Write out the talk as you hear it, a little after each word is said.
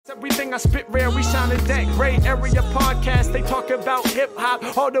Everything I spit rare, we sounded that great. Area podcast, they talk about hip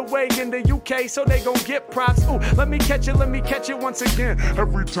hop all the way in the UK, so they gon' get props. Ooh, let me catch it once again.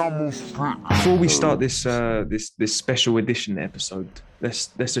 Every time we spit. Before we start this this special edition episode,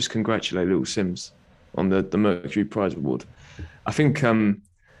 let's just congratulate Little Sims on the Mercury Prize Award. I think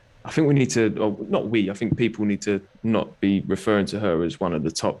we need to, or not we, I think people need to not be referring to her as one of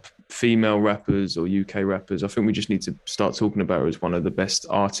the top female rappers or UK rappers. I think we just need to start talking about her as one of the best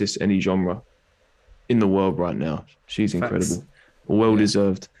artists, any genre in the world right now. She's incredible. Well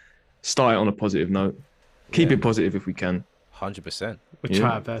deserved. Start it on a positive note. Keep it positive if we can. 100%. We'll try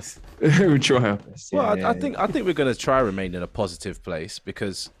our best. We'll try our best. Well, I think we're going to try remain in a positive place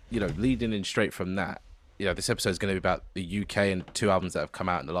because, leading in straight from that, this episode is going to be about the UK and 2 albums that have come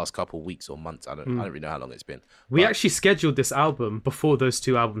out in the last couple of weeks or months. I don't really know how long it's been. We actually scheduled this album before those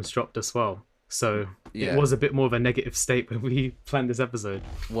 2 albums dropped as well. So it was a bit more of a negative state when we planned this episode.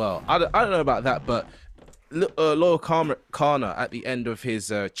 Well, I don't know about that, but Loyle Carner at the end of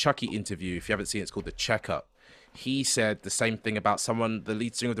his Chucky interview, if you haven't seen it, it's called The Checkup. He said the same thing about the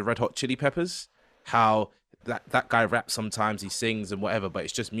lead singer of the Red Hot Chili Peppers, how that guy raps sometimes, he sings and whatever, but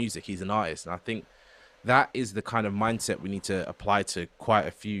it's just music. He's an artist. And I think that is the kind of mindset we need to apply to quite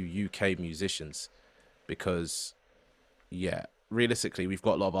a few UK musicians because, realistically, we've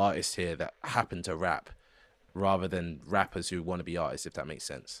got a lot of artists here that happen to rap rather than rappers who want to be artists, if that makes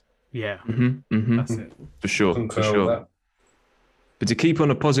sense. Yeah, that's it. For sure. But to keep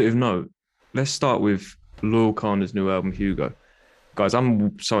on a positive note, let's start with Loyle Carner's new album, Hugo. Guys,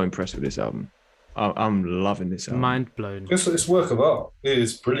 I'm so impressed with this album. I'm loving this album. Mind blown. It's work of art. It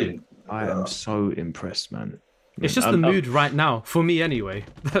is brilliant. I am so impressed, man. It's just the mood right now, for me anyway.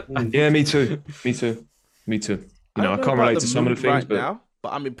 Yeah, me too. I can't relate to some of the things, but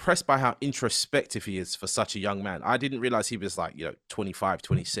I'm impressed by how introspective he is for such a young man. I didn't realize he was 25,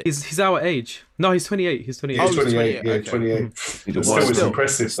 26. He's our age. No, he's 28. He's 28. He's 28. Yeah, 28. It's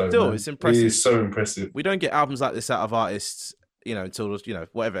impressive, though. Still, it's impressive. He is so impressive. We don't get albums like this out of artists, until,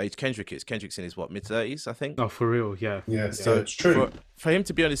 whatever age Kendrick is. Kendrick's in his, mid-30s, I think? Oh, for real, yeah. Yeah, so it's true. For him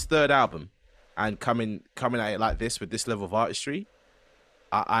to be on his 3rd album and coming at it like this with this level of artistry,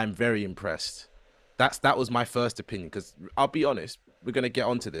 I'm very impressed. That was my first opinion, because I'll be honest, we're going to get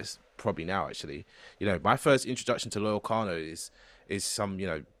onto this probably now, actually. My first introduction to Loyle Carner is some,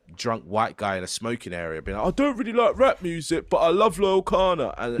 drunk white guy in a smoking area being like, I don't really like rap music, but I love Loyle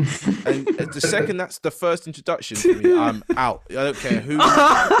Carner. And the second that's the first introduction to me, I'm out. I don't care who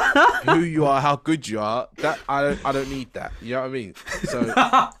you are, how good you are. That I don't need that. You know what I mean? So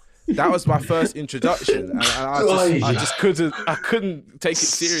that was my first introduction, and I just couldn't take it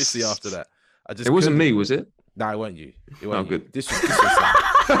seriously after that. It wasn't me, was it? No, it wasn't you. It wasn't good. This was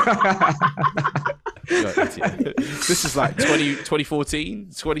this is like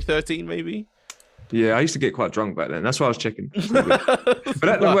 2014, 2013, maybe. Yeah, I used to get quite drunk back then. That's why I was checking.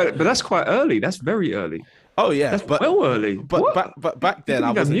 But that's quite early. That's very early. Oh yeah, that's well early. But back then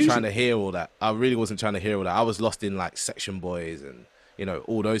I wasn't trying to hear all that. I really wasn't trying to hear all that. I was lost in Section Boys and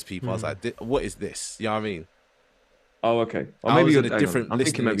all those people. I was like, what is this? You know what I me? Oh, okay. Or maybe I was in a different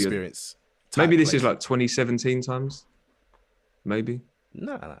listening experience. Maybe this is 2017 times. Maybe.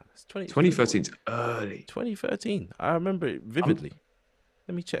 No, it's 2013. Early. 2013. I remember it vividly.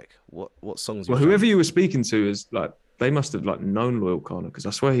 Let me check what songs. Well, whoever you were speaking to is they must have known Loyle Carner, because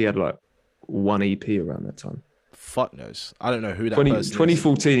I swear he had 1 EP around that time. Fuck knows. I don't know who that person is.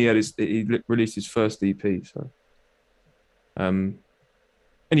 2014. He released his first EP. So,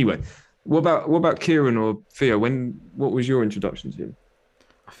 anyway, what about Kieran or Theo? What was your introduction to him?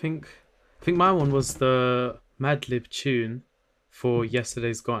 I think my one was the Madlib tune for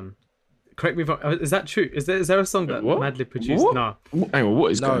Yesterday's Gone. Correct me if I'm... Is that true? Is there a song that Madlib produced? What? No. Hang on,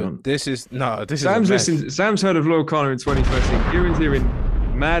 what is going on? This is Sam's heard of Loyle Carner in 2013. Kieran's hearing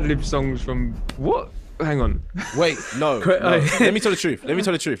Madlib songs from what? Hang on. Wait, no. Let me tell the truth. It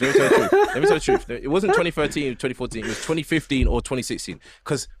wasn't 2013 or 2014. It was 2015 or 2016.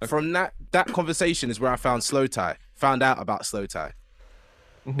 Because from that conversation is where I found found out about Slow Tie.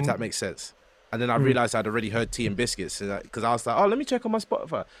 If that makes sense. And then I realized I'd already heard Tea and Biscuits, because I was like, oh, let me check on my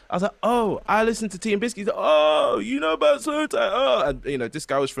Spotify. I was like, oh, I listened to Tea and Biscuits. Oh, you know about Slow Tie. Oh, and this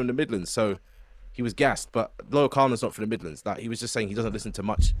guy was from the Midlands, so he was gassed. But Loyle Carner's not from the Midlands. He was just saying he doesn't listen to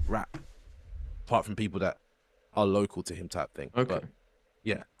much rap, apart from people that are local to him, type thing. Okay. But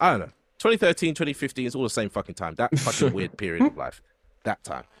yeah, I don't know. 2013, 2015, it's all the same fucking time. That fucking weird period of life. That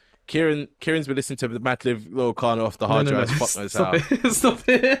time. Kieran's been listening to the Madlib Loyle Carner off the hard drive. Fuck knows how. Stop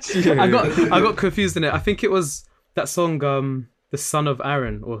it. Yeah. I got confused in it. I think it was that song, the Son of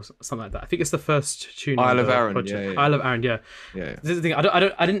Aaron or something like that. I think it's the first tune. Isle on of the Aaron, project. yeah. Isle of Aaron, yeah. Yeah. This is the thing.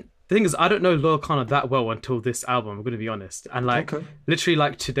 I didn't. The thing is, I don't know Loyle Carner that well until this album. I'm gonna be honest, and like literally,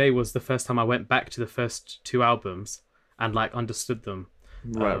 like today was the first time I went back to the first two albums and like understood them.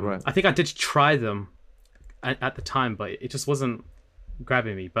 Right. I think I did try them at the time, but it just wasn't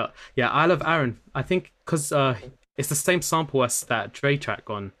grabbing me. But yeah, Isle of Aaron. I think because it's the same sample as that Dre track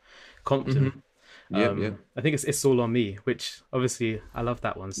on Compton. Yeah. I think it's All on Me, which obviously I love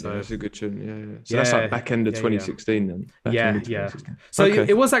that one. So yeah, it's a good tune. Yeah. So that's like back end of 2016 then. Yeah. So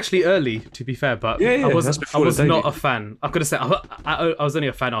it was actually early, to be fair, but I was not a fan. I'm gonna say I was only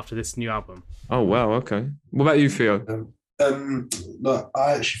a fan after this new album. Oh wow, okay. What about you, Theo? No,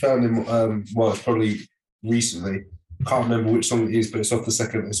 I actually found him. Well, it's probably recently. Can't remember which song it is, but it's off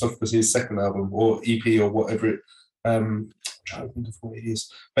his second album or EP or whatever it. I'm trying to think of what it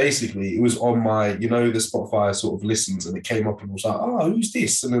is. Basically, it was on my, the Spotify sort of listens, and it came up and I was like, oh, who's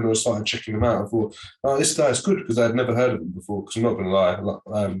this? And then I started checking him out. I thought, oh, this guy's good, because I'd never heard of him before. Because I'm not going to lie,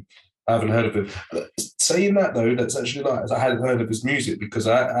 I haven't heard of him. Saying that though, that's actually nice. I hadn't heard of his music because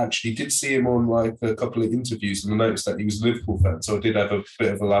I actually did see him on like a couple of interviews, and I noticed that he was a Liverpool fan. So I did have a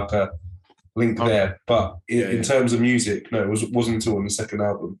bit of a link there. But in terms of music, no, it wasn't until on the second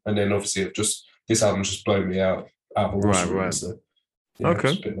album, and then obviously this album just blown me out. Right. So,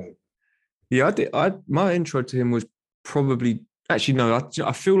 okay. Yeah, I did. My intro to him was probably actually no.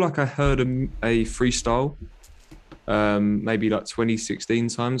 I feel like I heard a freestyle, maybe like 2016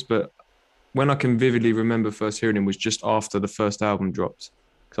 times, but when I can vividly remember first hearing him was just after the first album dropped.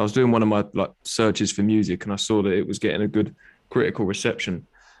 Because I was doing one of my like searches for music, and I saw that it was getting a good critical reception.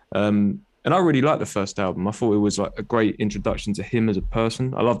 And I really liked the first album. I thought it was like a great introduction to him as a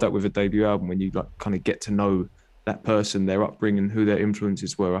person. I love that with a debut album when you like kind of get to know that person, their upbringing, who their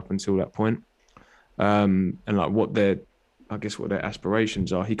influences were up until that point, and like what their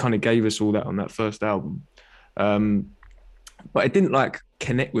aspirations are. He kind of gave us all that on that first album, but it didn't like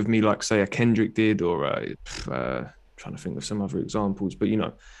connect with me like say a Kendrick did, or trying to think of some other examples. But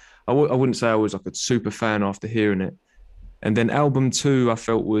I wouldn't say I was like a super fan after hearing it. And then album 2, I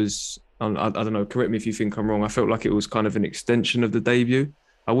felt was, I don't know, correct me if you think I'm wrong, I felt like it was kind of an extension of the debut.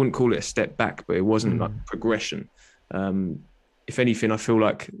 I wouldn't call it a step back, but it wasn't like progression. If anything, I feel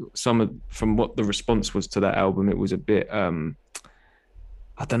like from what the response was to that album, it was a bit, I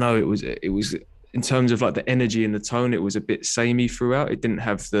don't know, it was in terms of like the energy and the tone, it was a bit samey throughout. It didn't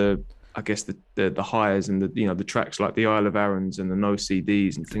have the highs and the tracks like the Isle of Aaron's and the No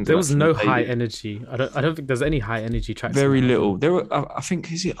CDs and things. There was no high energy. I don't think there's any high energy tracks. Very little. There were. I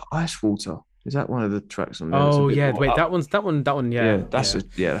think is it Ice Water? Is that one of the tracks on there? Oh yeah, wait, that one. Yeah, that's a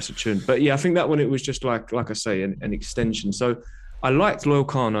tune. But yeah, I think that one it was just like I say, an extension. So I liked Loyle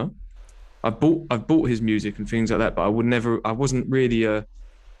Carner. I've bought his music and things like that, but I wasn't really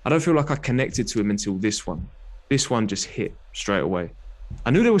I don't feel like I connected to him until this one. This one just hit straight away.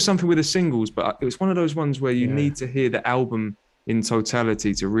 I knew there was something with the singles, but it was one of those ones where you need to hear the album in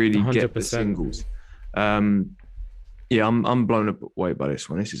totality to really 100%. Get the singles. I'm blown away by this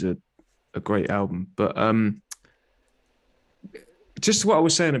one. This is a great album. But just what I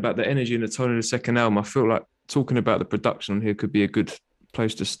was saying about the energy and the tone of the second album, I feel like talking about the production on here could be a good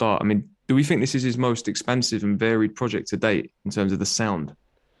place to start. I mean, do we think this is his most expansive and varied project to date in terms of the sound?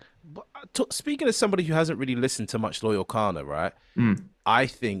 Speaking as somebody who hasn't really listened to much Loyle Carner, right? I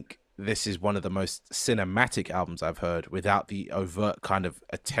think this is one of the most cinematic albums I've heard without the overt kind of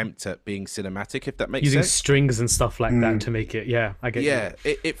attempt at being cinematic, if that makes sense. Using strings and stuff like that to make it, I get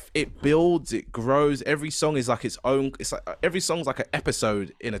you. It builds, it grows. Every song is like its own. It's like every song's like an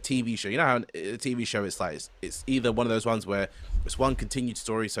episode in a TV show. You know how in a TV show it's like it's either one of those ones where it's one continued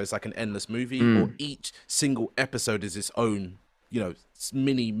story, so it's like an endless movie, or each single episode is its own,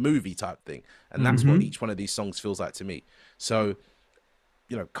 mini movie type thing. And that's what each one of these songs feels like to me. So,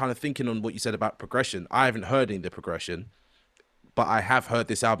 kind of thinking on what you said about progression, I haven't heard any of the progression, but I have heard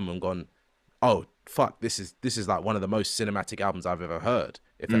this album and gone, oh, fuck, this is like one of the most cinematic albums I've ever heard,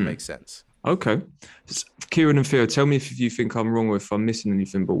 if that makes sense. Okay. Kieran and Theo, tell me if you think I'm wrong or if I'm missing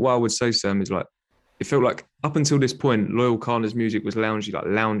anything, but what I would say, Sam, is like, it felt like up until this point, Loyle Carner's music was loungy, like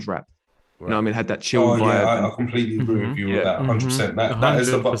lounge rap. Right. You know what I mean? Had that chill vibe. Yeah, I completely agree with you with that, 100%.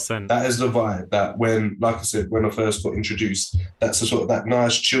 That is the vibe that when, like I said, when I first got introduced, that's the sort of that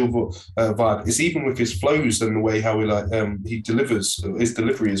nice chill vibe. It's even with his flows and the way how he delivers, his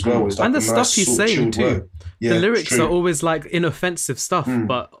delivery as well. It's like and the nice stuff he's saying too. Yeah, the lyrics are always like inoffensive stuff,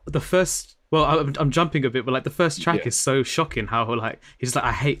 but the first... Well, I'm jumping a bit, but like the first track is so shocking how like he's like,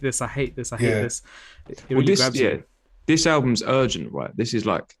 I hate this, I hate this, I hate this. It really grabs you. This album's urgent, right? This is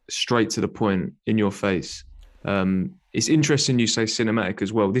like straight to the point, in your face. it's interesting you say cinematic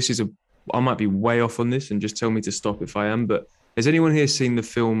as well. I might be way off on this, and just tell me to stop if I am. But has anyone here seen the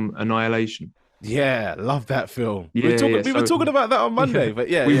film Annihilation? Yeah, love that film. Yeah, yeah. We were talking about that on Monday, but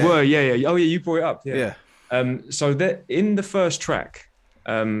yeah, we yeah. were. Yeah, yeah. Oh, yeah. You brought it up. Yeah. Yeah. So that in the first track,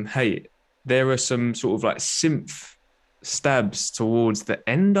 hey, there are some sort of like synth stabs towards the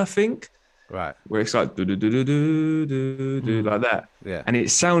end, I think. Right. Where it's like do do do do do do do like that. Yeah. And it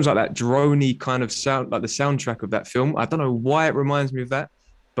sounds like that droney kind of sound, like the soundtrack of that film. I don't know why it reminds me of that,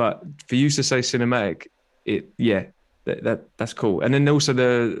 but for you to say cinematic, that's cool. And then also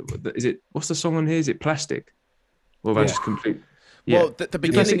what's the song on here? Is it Plastic? Or have I just complete? Yeah. Well, the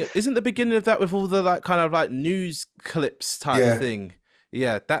beginning isn't the beginning of that with all the like kind of like news clips type thing.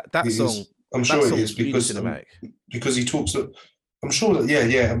 Yeah, that song. I'm sure it is because he talks. I'm sure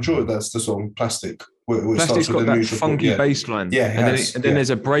that I'm sure that's the song Plastic. Where Plastic's got that funky bass line. Yeah, and then there's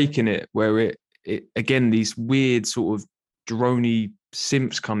a break in it where it again these weird sort of droney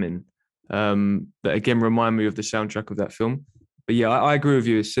synths come in that again remind me of the soundtrack of that film. But yeah, I agree with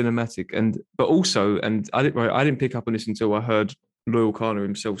you. It's cinematic, but also, and I didn't pick up on this until I heard Loyle Carner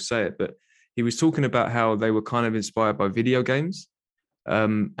himself say it. But he was talking about how they were kind of inspired by video games,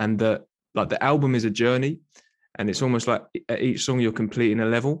 and that like the album is a journey. And it's almost like at each song you're completing a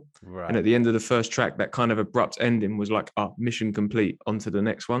level. Right. And at the end of the first track, that kind of abrupt ending was like, mission complete, onto the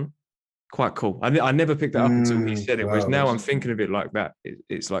next one. Quite cool. I never picked that up until he said it, whereas now I'm thinking of it like that.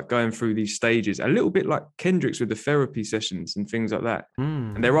 It's like going through these stages, a little bit like Kendrick's with the therapy sessions and things like that.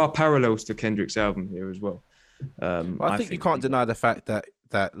 And there are parallels to Kendrick's album here as well. I think you can't deny the fact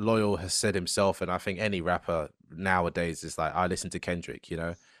that Loyle has said himself, and I think any rapper nowadays is like, I listen to Kendrick,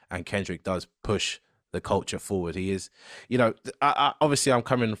 and Kendrick does push the culture forward. He is, I obviously I'm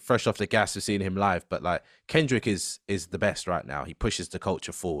coming fresh off the gas of seeing him live, but like Kendrick is the best right now. He pushes the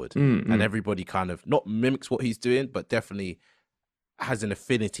culture forward, and everybody kind of not mimics what he's doing, but definitely has an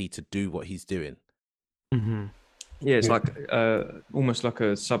affinity to do what he's doing. Mm-hmm. Yeah, it's like almost like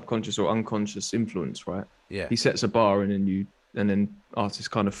a subconscious or unconscious influence, right? Yeah, he sets a bar, and then artists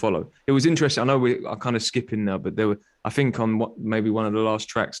kind of follow. It was interesting. I know we are kind of skipping now, but I think on maybe one of the last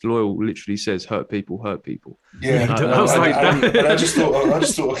tracks, Loyle literally says "hurt people, hurt people." Yeah, I just thought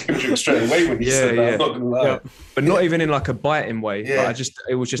of Kendrick straight away when he said that. I'm not gonna lie, but not even in like a biting way. Yeah,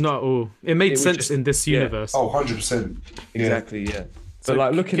 it was just not at all. It made sense in this universe. Oh, 100%. Exactly. Yeah. So,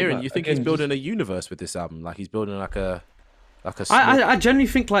 like, looking, Kieran, you think he's building a universe with this album? Like he's building like a. I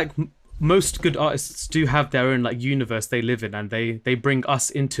genuinely think like most good artists do have their own like universe they live in, and they bring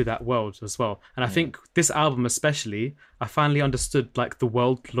us into that world as well. And I think this album especially, I finally understood like the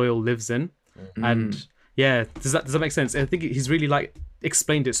world Loyle lives in. And yeah, does that make sense? I think he's really like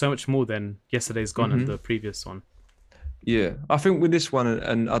explained it so much more than Yesterday's Gone and the previous one. Yeah, I think with this one,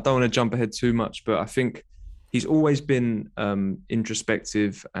 and I don't want to jump ahead too much, but I think he's always been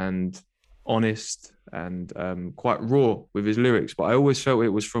introspective and honest and quite raw with his lyrics, but I always felt it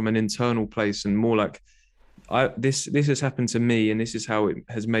was from an internal place and more like this has happened to me and this is how it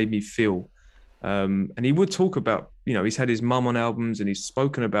has made me feel. And he would talk about, he's had his mum on albums and he's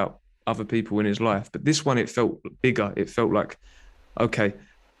spoken about other people in his life, but this one, it felt bigger. It felt like, okay,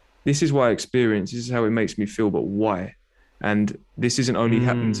 this is what I experience, this is how it makes me feel, but why? And this isn't only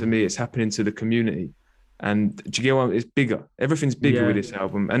happening to me, it's happening to the community. And do you get what? It's bigger. Everything's bigger with this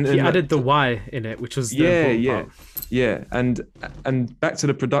album. And he added the why in it, which was the important part. Yeah. And back to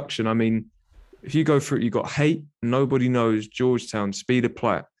the production. I mean, if you go through it, you got Hate, Nobody Knows, Georgetown, Speed of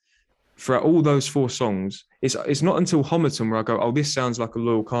Plight. Throughout all those 4 songs, it's not until Homerton where I go, oh, this sounds like a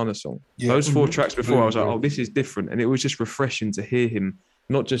Loyle Carner song. Yeah. Those 4 tracks before, I was like, oh, this is different. And it was just refreshing to hear him,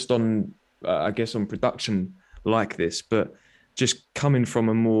 not just on, on production like this, but just coming from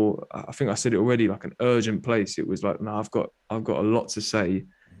a more, I think I said it already, like an urgent place. It was like, no, I've got a lot to say,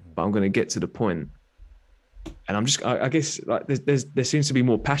 but I'm going to get to the point. And I'm just, I guess, like there seems to be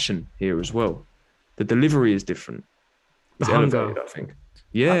more passion here as well. The delivery is different. It's elevated, I think.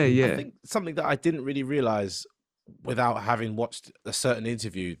 I think something that I didn't really realize without having watched a certain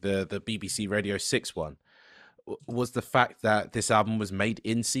interview, the BBC Radio 6 one, was the fact that this album was made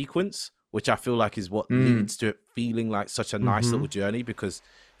in sequence, which I feel like is what leads to it feeling like such a nice little journey, because,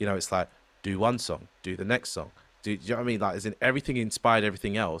 it's like, do one song, do the next song. Do you know what I mean? Like, as in everything inspired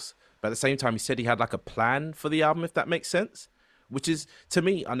everything else. But at the same time, he said he had like a plan for the album, if that makes sense. Which is, to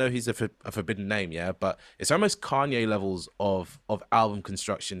me, I know he's a forbidden name, but it's almost Kanye levels of album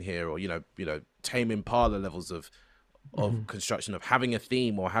construction here, or, Tame Impala levels of construction, of having a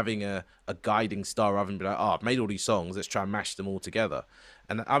theme or having a guiding star, rather than be like, I've made all these songs, let's try and mash them all together.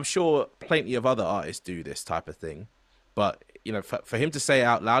 And I'm sure plenty of other artists do this type of thing. But, for him to say it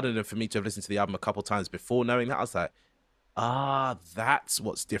out loud, and for me to have listened to the album a couple times before knowing that, I was like, That's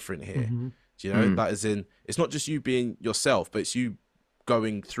what's different here. Mm-hmm. Do you know? That is in, it's not just you being yourself, but it's you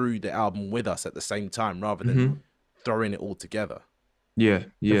going through the album with us at the same time rather than throwing it all together. Yeah,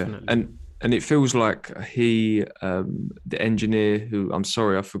 Definitely. and it feels like he, the engineer who, I'm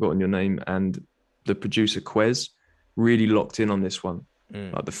sorry, I've forgotten your name, and the producer Quez, really locked in on this one.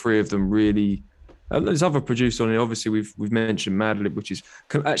 Like the three of them really. There's other producers on it. Obviously, we've mentioned Madlib, which is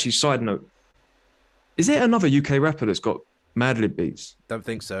actually, side note. Is there another UK rapper that's got Madlib beats? Don't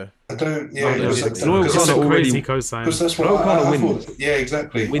think so. I don't. Yeah, Loyle because Loyle It's Carner a already, crazy cosign. that's what Loyle Carner I wins. thought. Yeah,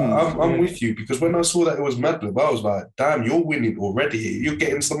 exactly. Wins, I'm yeah. with you, because when I saw that it was Madlib, I was like, "Damn, you're winning already. You're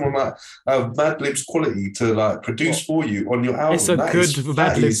getting someone like Madlib's quality to like produce for you on your album. It's a That good is-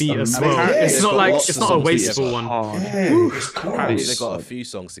 that Madlib is beat as amazing. well. Yeah, It's not got like lots it's of not a songs wasteful together. one. Yeah, it's Apparently, class. they got a few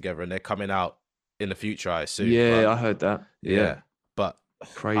songs together and they're coming out in the future, I assume. Yeah, but, I heard that. Yeah, but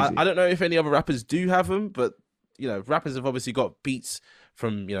crazy. I don't know if any other rappers do have them, but rappers have obviously got beats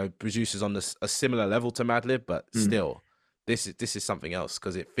from producers on a similar level to Madlib, but still, this is something else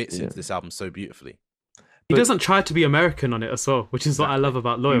because it fits into this album so beautifully. He doesn't try to be American on it as well, which is what I love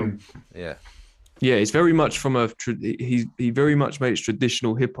about Loyle. Yeah, it's very much from a. He very much makes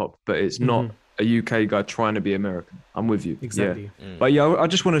traditional hip hop, but it's not a UK guy trying to be American. I'm with you. Exactly. Yeah. But yeah, I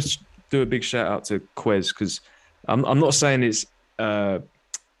just want to do a big shout out to Quez, because I'm not saying it's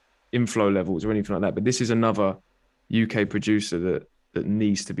inflow levels or anything like that, but this is another UK producer that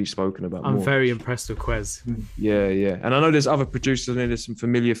needs to be spoken about I'm more. very impressed with Quez. Yeah. And I know there's other producers in there, there's some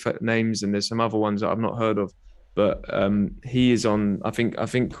familiar names, and there's some other ones that I've not heard of. But he is on, I think,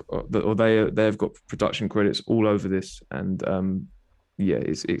 or they've got production credits all over this. And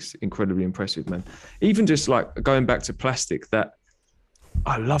it's incredibly impressive, man. Even just like going back to Plastic, that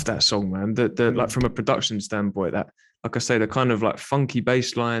I love that song, man. The like from a production standpoint, that, like I say, the kind of like funky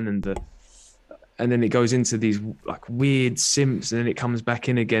bass line and then it goes into these like weird synths, and then it comes back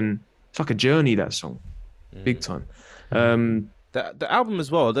in again. It's like a journey, that song, big time. the album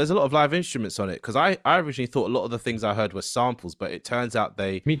as well. There's a lot of live instruments on it because I originally thought a lot of the things I heard were samples, but it turns out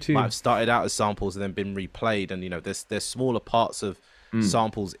they Me too. might have started out as samples and then been replayed. And there's smaller parts of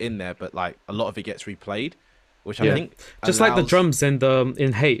samples in there, but like a lot of it gets replayed, which I think just like the allows- drums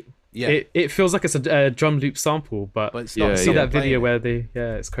in Hate. Yeah. It feels like it's a drum loop sample, but But it's you not see someone that video playing it.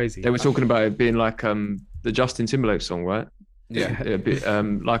 where it's crazy. They were talking about it being like the Justin Timberlake song, right? Yeah. A bit,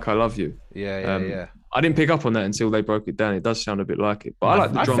 like I Love You. Yeah. I didn't pick up on that until they broke it down. It does sound a bit like it, but I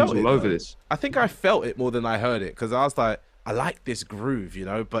like the I drums felt it, all over though. this. I think I felt it more than I heard it because I was like, I like this groove,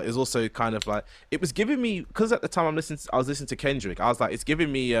 but it's also kind of like it was giving me, because at the time I was listening to Kendrick. I was like, it's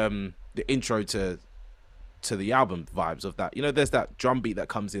giving me the intro to the album vibes of that. There's that drum beat that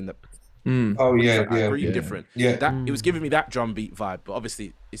comes in that. Oh yeah, like, yeah, agree yeah. different. Yeah. That it was giving me that drum beat vibe, but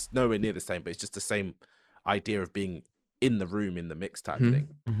obviously it's nowhere near the same. But it's just the same idea of being in the room in the mix type thing.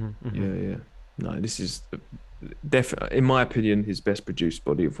 Yeah. No, this is definitely, in my opinion, his best produced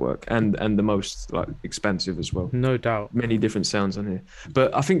body of work, and the most like expansive as well. No doubt. Many different sounds on here,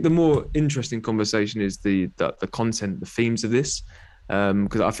 but I think the more interesting conversation is the content, the themes of this,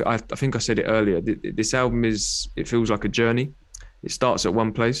 because I think I said it earlier. This album it feels like a journey. It starts at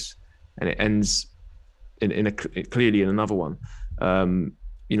one place and it ends clearly in another one.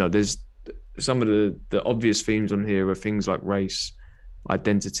 There's some of the obvious themes on here are things like race,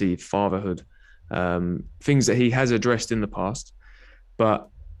 identity, fatherhood, things that he has addressed in the past. But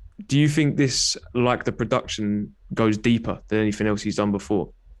do you think this, like the production, goes deeper than anything else he's done before?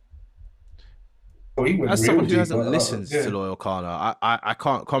 Oh, he went As real someone who deep, hasn't listened yeah. to Loyle Carner, I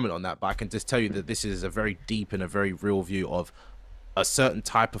can't comment on that, but I can just tell you that this is a very deep and a very real view of a certain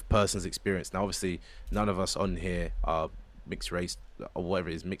type of person's experience. Now, obviously, none of us on here are mixed race or whatever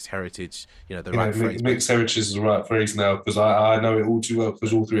it is, mixed heritage, right phrase. Mixed heritage is the right phrase now, because I know it all too well,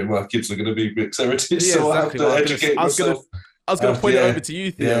 because all three of my kids are going to be mixed heritage, Yeah, so exactly. I have to educate myself. I was going to point it over to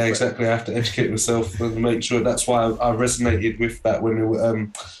you, Theo. Yeah, but- exactly. I have to educate myself and make sure. That's why I resonated with that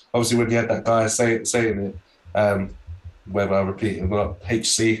when obviously when you had that guy saying it. Whether I repeat it or not,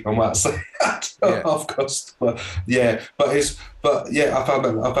 HC, I might say that half cost, but I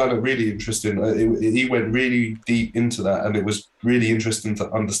found it really interesting. He went really deep into that, and it was really interesting to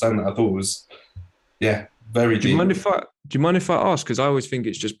understand that. I thought it was, very deep. Do you mind if I ask? Because I always think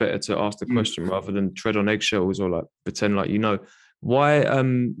it's just better to ask the question rather than tread on eggshells or like pretend like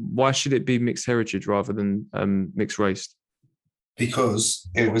why should it be mixed heritage rather than mixed race? Because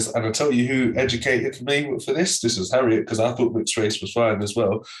it was, and I'll tell you who educated me for this. This was Harriet, because I thought mixed race was fine as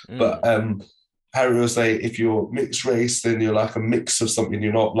well. But Harry will say, if you're mixed race, then you're like a mix of something.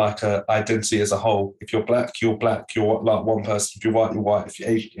 You're not like a identity as a whole. If you're black, you're black. You're like one person. If you're white, you're white. If you're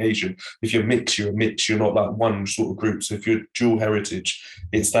Asian, you're Asian. If you're mixed, you're a mix. You're not like one sort of group. So if you're dual heritage,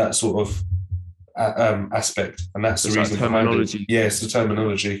 it's that sort of aspect, and that's the reason behind it. Yeah, it's the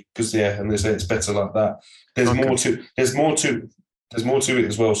terminology, because and they say it's better like that. There's more to it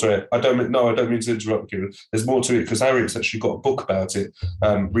as well. Sorry, I don't mean to interrupt you. There's more to it because Harriet's actually got a book about it,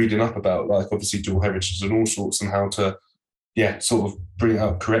 reading up about like obviously dual heritage and all sorts, and how to sort of bring it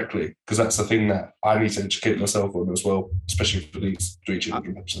up correctly, because that's the thing that I need to educate myself on as well, especially for these 3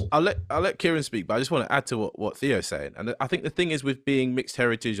 children. I'll let Kieran speak, but I just want to add to what Theo's saying. And I think the thing is with being mixed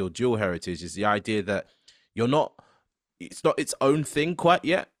heritage or dual heritage is the idea that it's not its own thing quite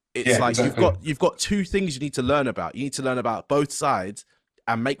yet. It's like exactly. you've got 2 things you need to learn about. You need to learn about both sides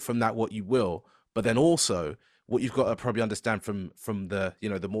and make from that what you will. But then also what you've got to probably understand from the,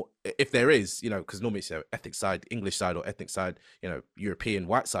 the more, if there is, because normally it's ethnic side, English side, or ethnic side, European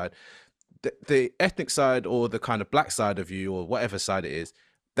white side, the ethnic side or the kind of black side of you or whatever side it is,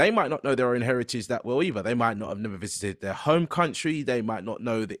 they might not know their own heritage that well either. They might not have never visited their home country. They might not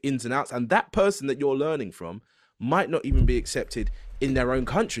know the ins and outs. And that person that you're learning from might not even be accepted in their own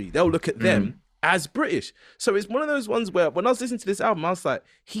country. They'll look at them as British. So it's one of those ones where when I was listening to this album, I was like,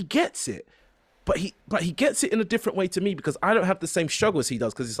 he gets it. But he gets it in a different way to me, because I don't have the same struggle as he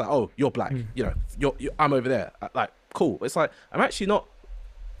does, because it's like, oh, you're black. I'm over there. Like, cool. It's like, I'm actually not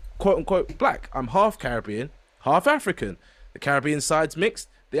quote unquote black. I'm half Caribbean, half African. The Caribbean side's mixed.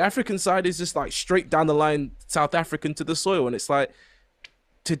 The African side is just like straight down the line South African to the soil. And it's like,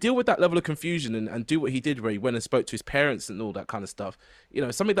 to deal with that level of confusion and do what he did, where he went and spoke to his parents and all that kind of stuff,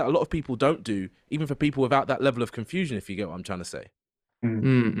 something that a lot of people don't do, even for people without that level of confusion, if you get what I'm trying to say.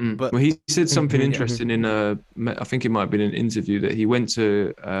 But he said something interesting in I think it might have been an interview, that he went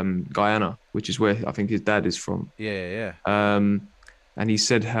to Guyana, which is where I think his dad is from. And he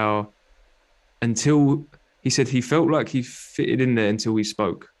said he felt like he fitted in there until we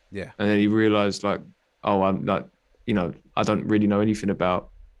spoke. And then he realized, like, oh, I'm like, I don't really know anything about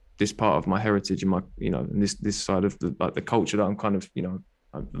this part of my heritage and my, and this side of the culture that I'm kind of,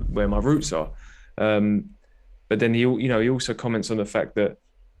 where my roots are. But then he also comments on the fact that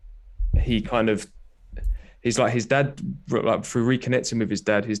he's like, his dad, like, through reconnecting with his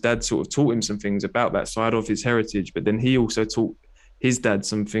dad sort of taught him some things about that side of his heritage. But then he also taught his dad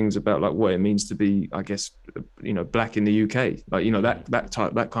some things about like what it means to be, I guess, black in the UK, like,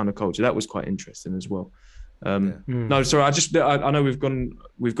 that kind of culture. That was quite interesting as well. No, sorry, I know we've gone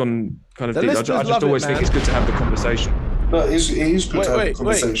kind of deep. I just always think it's good to have the conversation. No, it is good to have the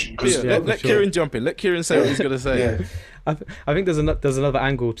conversation. Let Kieran jump in. Let Kieran say what he's going to say. I think there's another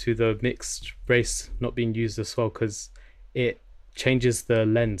angle to the mixed race not being used as well, because it changes the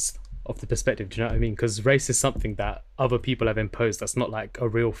lens of the perspective. Do you know what I mean? Because race is something that other people have imposed. That's not like a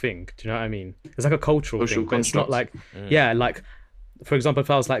real thing. Do you know what I mean? It's like a cultural thing. But it's not like like, for example, if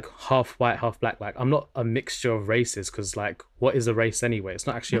I was like half white, half black, like, I'm not a mixture of races, because like, what is a race anyway? It's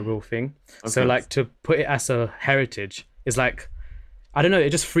not actually a real thing. Okay. So like, to put it as a heritage is like, I don't know, it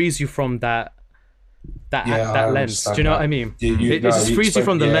just frees you from that lens. Do you know what I mean? It just frees you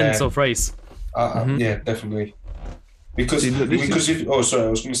from the lens of race. Yeah, definitely. Because if I was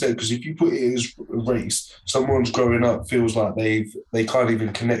going to say, because if you put it as race, someone's growing up feels like they can't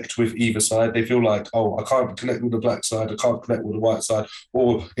even connect with either side. They feel like, oh, I can't connect with the black side, I can't connect with the white side,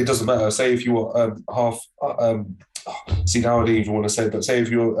 or it doesn't matter. Say if you're half, see, now I don't even want to say it, but say if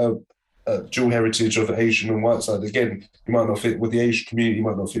you're dual heritage of the Asian and white side, again, you might not fit with the Asian community, you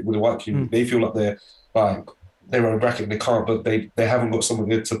might not fit with the white community. They feel like they're like their own bracket and they can't, but they haven't got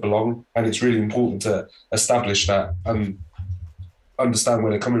somewhere to belong. And it's really important to establish that and understand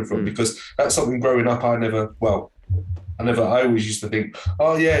where they're coming from, because that's something growing up I always used to think,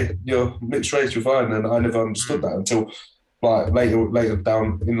 oh yeah, you're mixed race, you're fine, and I never understood that until like later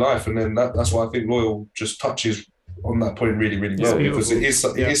down in life. And then that's why I think Loyle just touches on that point really, really well, because it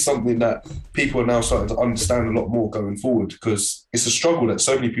is something that people are now starting to understand a lot more going forward, because it's a struggle that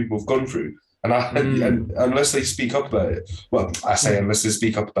so many people have gone through. And unless they speak up about it, unless they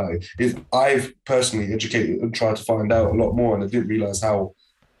speak up about it, I've personally educated and tried to find out a lot more, and I didn't realise how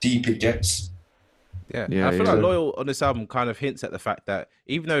deep it gets. I feel like Loyle on this album kind of hints at the fact that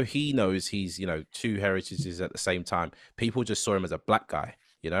even though he knows he's, 2 heritages at the same time, people just saw him as a black guy.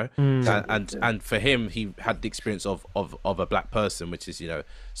 And for him, he had the experience of a black person, which is,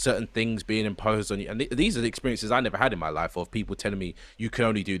 certain things being imposed on you. And these are the experiences I never had in my life, of people telling me you can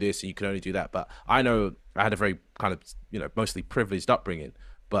only do this and you can only do that. But I know I had a very kind of, mostly privileged upbringing.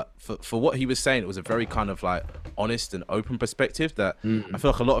 But for what he was saying, it was a very kind of like honest and open perspective that I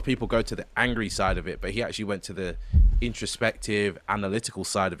feel like a lot of people go to the angry side of it, but he actually went to the introspective, analytical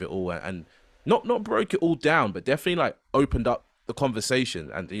side of it all, and not broke it all down, but definitely like opened up the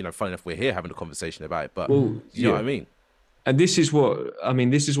conversation. And funny enough, we're here having a conversation about it, but you know what I mean? And this is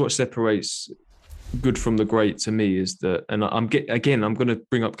what separates good from the great to me, is that, and I'm going to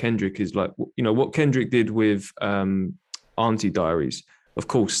bring up Kendrick, is like, what Kendrick did with Auntie Diaries. Of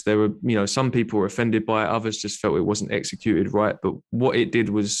course, there were, some people were offended by it, others just felt it wasn't executed right. But what it did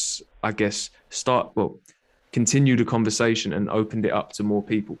was, I guess, continue the conversation and opened it up to more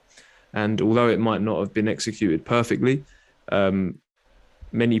people. And although it might not have been executed perfectly,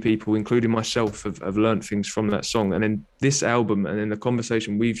 many people, including myself, have learned things from that song. And then this album, and then the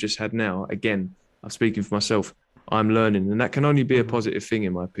conversation we've just had now, again, I'm speaking for myself, I'm learning. And that can only be a positive thing,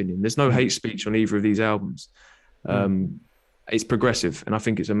 in my opinion. There's no hate speech on either of these albums. It's progressive, and I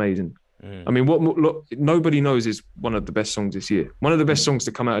think it's amazing. I mean, what Nobody Knows is one of the best songs this year. One of the best songs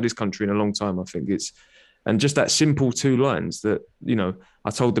to come out of this country in a long time, I think. And just that simple 2 lines that,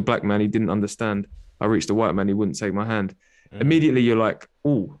 I told the black man he didn't understand. I reached the white man, he wouldn't take my hand. Immediately you're like,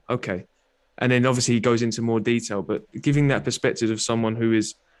 oh, okay. And then obviously he goes into more detail, but giving that perspective of someone who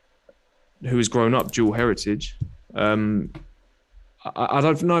has grown up dual heritage, I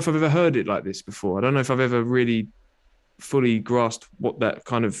don't know if I've ever heard it like this before. I don't know if I've ever really fully grasped what that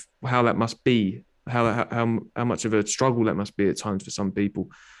kind of, how that must be, how much of a struggle that must be at times for some people.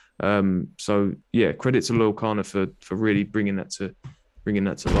 So yeah, credit to Loyle Carner for really bringing that to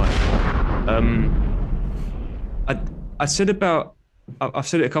life. I've said it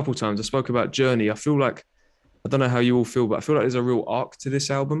a couple of times. I spoke about Journey. I feel like, I don't know how you all feel, but I feel like there's a real arc to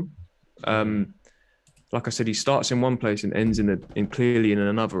this album. Like I said, he starts in one place and ends clearly in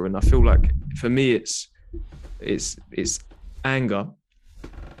another. And I feel like for me, it's anger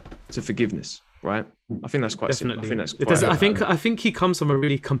to forgiveness, right? I think that's quite definitely. Simple. I think he comes from a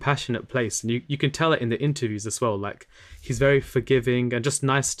really compassionate place, and you can tell it in the interviews as well. Like, he's very forgiving and just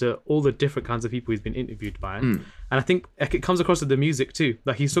nice to all the different kinds of people he's been interviewed by. And I think it comes across with the music too.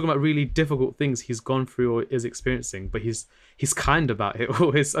 Like, he's talking about really difficult things he's gone through or is experiencing, but he's kind about it.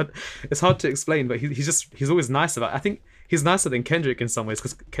 It's hard to explain, but he's always nice about it. I think he's nicer than Kendrick in some ways,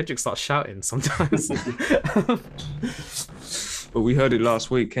 because Kendrick starts shouting sometimes. But we heard it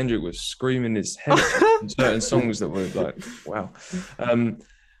last week. Kendrick was screaming his head in certain songs that were like, wow.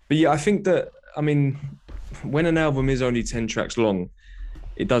 But yeah, I think that, when an album is only 10 tracks long,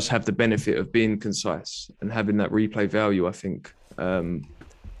 it does have the benefit of being concise and having that replay value, I think.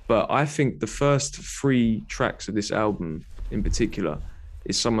 But I think the first 3 tracks of this album in particular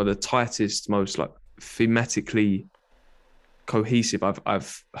is some of the tightest, most like thematically cohesive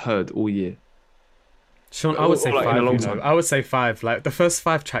I've heard all year. Sean, I would say 5. I would say 5. Like, the first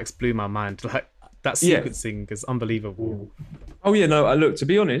 5 tracks blew my mind. Like, that sequencing is unbelievable. Oh yeah, no. Look, to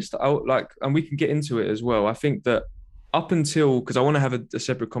be honest, and we can get into it as well. I think that up until, because I want to have a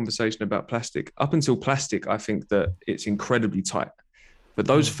separate conversation about Plastic. Up until Plastic, I think that it's incredibly tight. But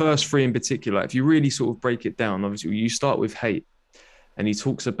those first 3 in particular, if you really sort of break it down, obviously you start with Hate, and he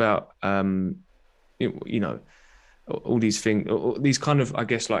talks about all these things, these kind of, I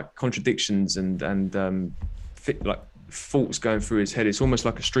guess, like contradictions and like thoughts going through his head. It's almost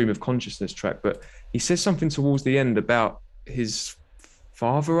like a stream of consciousness track. But he says something towards the end about his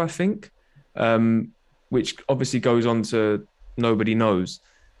father, I think, which obviously goes on to Nobody Knows,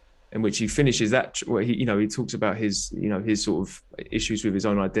 in which he finishes that, where he talks about his sort of issues with his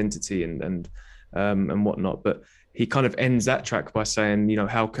own identity and whatnot. But he kind of ends that track by saying,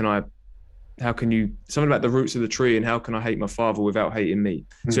 how can you, something about the roots of the tree, and how can I hate my father without hating me?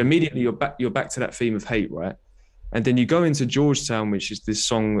 So immediately you're back to that theme of hate, right? And then you go into Georgetown, which is this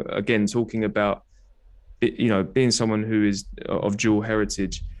song again talking about, being someone who is of dual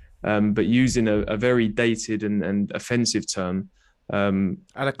heritage, but using a very dated and offensive term. And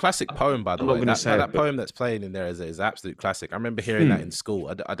a classic poem, by the way. That poem that's playing in there is an absolute classic. I remember hearing that in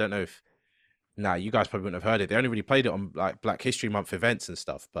school. I don't know if, you guys probably wouldn't have heard it. They only really played it on like Black History Month events and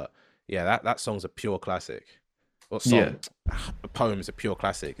stuff, but yeah, that song's a pure classic. What song? Yeah. The poem is a pure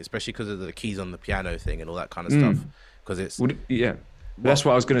classic, especially because of the keys on the piano thing and all that kind of stuff. Because it's that's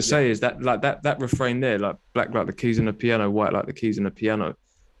what I was going to say. Is that like that refrain there, like black like the keys on the piano, white like the keys on the piano,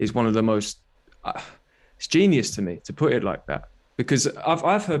 is one of the most. It's genius to me to put it like that, because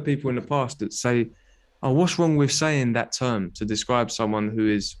I've heard people in the past that say, "Oh, what's wrong with saying that term to describe someone who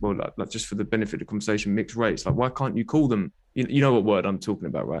is, well, like just for the benefit of the conversation, mixed race? Like, why can't you call them? You know what word I'm talking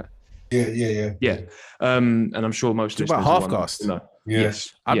about, right?" Yeah. And I'm sure most Talk about listeners will half-cast. know. Yeah.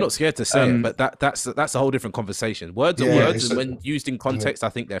 Yes. I'm yeah. not scared to say it, but that's a whole different conversation. Words are Yeah, words, it's and a- when used in context, I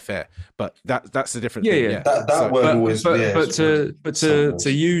think they're fair. But that's a different Yeah, thing. yeah. Yeah. That So- word always.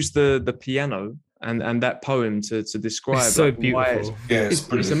 To use the piano and that poem to describe It's so like, why beautiful. it's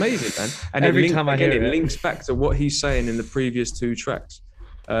brilliant. amazing, man. And Every time I hear it it. links back to what he's saying in the previous two tracks.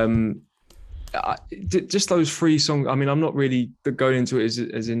 Just those three songs. I mean, I'm not really going into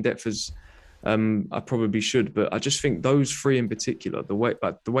it as in depth as I probably should, but I just think those three in particular, the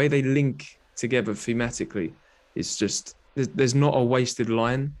way they link together thematically, it's just there's not a wasted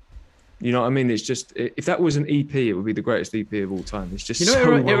line. You know what I mean? It's just if that was an EP, it would be the greatest EP of all time. It's just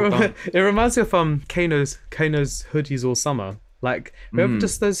it reminds me of Kano's Hoodies All Summer. Like remember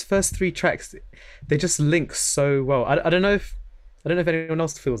just those first three tracks, they just link so well. I don't know if anyone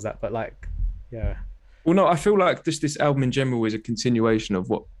else feels that, but like, yeah. Well, no, I feel like just this album in general is a continuation of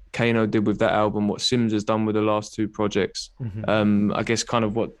what Kano did with that album, what Sims has done with the last two projects. I guess kind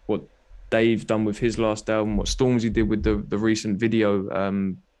of what Dave done with his last album, what Stormzy did with the recent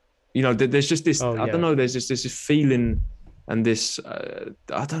video. There's just this, I don't know, there's just this feeling and this,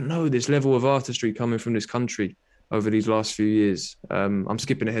 I don't know, this level of artistry coming from this country over these last few years. I'm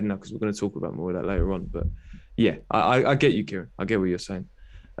skipping ahead now because we're going to talk about more of that later on. But yeah, I get you, Kieran. I get what you're saying.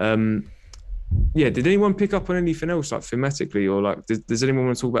 Did anyone pick up on anything else, like thematically, or like, does anyone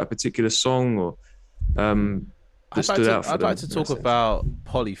want to talk about a particular song or that stood out for I'd them? like to talk about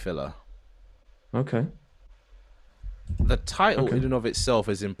Polyfiller. Okay. The title in and of itself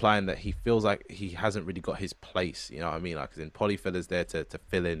is implying that he feels like he hasn't really got his place. You know what I mean? Like, because in Polyfiller's there to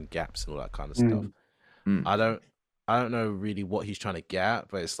fill in gaps and all that kind of stuff. I don't know really what he's trying to get at,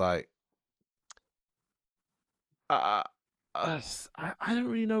 but it's like, I don't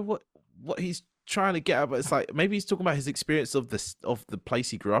really know what he's trying to get at, but it's like maybe he's talking about his experience of the place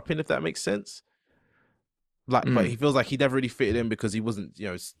he grew up in, if that makes sense. Like, but he feels like he never really fitted in because he wasn't,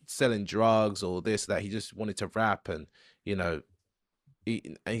 selling drugs or this, that. He just wanted to rap, and he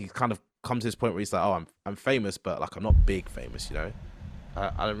kind of comes to this point where he's like, oh, I'm famous, but like I'm not big famous,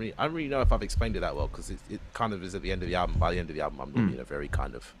 I don't really know if I've explained it that well, because it kind of is at the end of the album. By the end of the album, I'm really in a very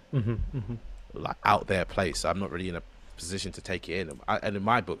kind of like out there place. I'm not really in a position to take it in, and in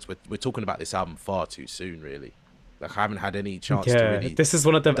my books, we're talking about this album far too soon, really. Like, I haven't had any chance to really. This is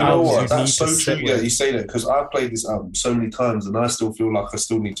one of the albums. That's so true. Yeah, you say that because I've played this album so many times, and I still feel like I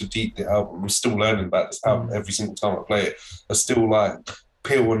still need to deep the album. I'm still learning about this album every single time I play it. I still like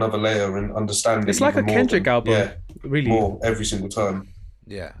peel another layer and understand it. It's like a Kendrick album, yeah, really. More every single time.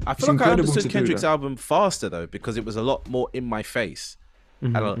 Yeah, I feel like I understood Kendrick's album faster though, because it was a lot more in my face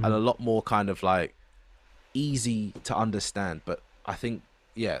and a lot more kind of like easy to understand. But I think.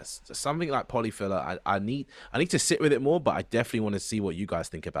 Yes, something like Polyfiller, I need to sit with it more, but I definitely want to see what you guys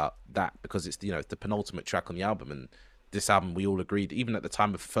think about that, because it's it's the penultimate track on the album, and this album we all agreed, even at the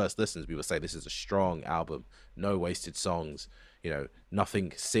time of first listens, we would say this is a strong album, no wasted songs,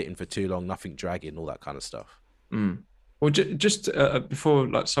 nothing sitting for too long, nothing dragging, all that kind of stuff. Well, just before,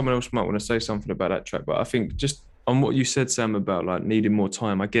 like, someone else might want to say something about that track, but I think just on what you said, Sam, about like needing more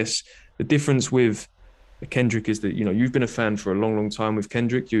time, I guess the difference with Kendrick is that you've been a fan for a long time with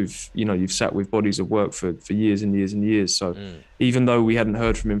Kendrick. You've sat with bodies of work for years and years and years. So even though we hadn't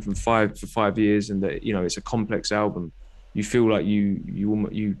heard from him for 5 years, and that it's a complex album, you feel like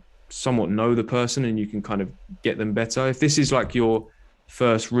you somewhat know the person and you can kind of get them better. If this is like your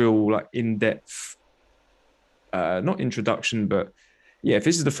first real like in-depth, not introduction, but yeah, if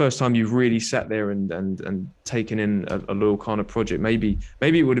this is the first time you've really sat there and taken in a Loyle Carner project, maybe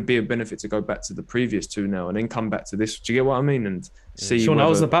it would be a benefit to go back to the previous two now and then come back to this. Do you get what I mean? And see. Sean, I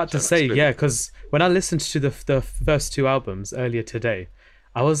was about to say, yeah, because when I listened to the first two albums earlier today,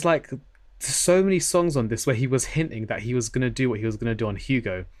 I was like, there's so many songs on this where he was hinting that he was going to do what he was going to do on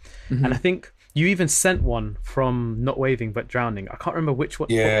Hugo. And I think you even sent one from Not Waving But Drowning. I can't remember which one.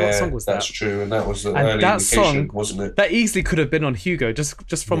 Yeah, what song was that? That's true, and that was the and early that indication, song, wasn't it? That easily could have been on Hugo,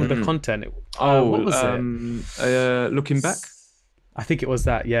 just from the content. What was it? Looking Back? I think it was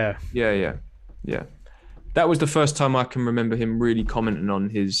that, yeah. Yeah. That was the first time I can remember him really commenting on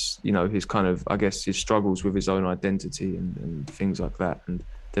his, his kind of, I guess, his struggles with his own identity and things like that. And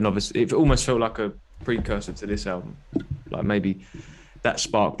then obviously it almost felt like a precursor to this album. Like maybe that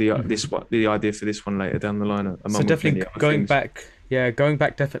sparked the idea for this one later down the line. So definitely going back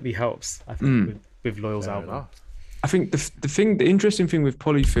definitely helps, I think, with Loyle's album. I think the interesting thing with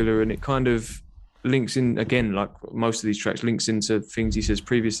Polyfiller, and it kind of links in again, like most of these tracks, links into things he says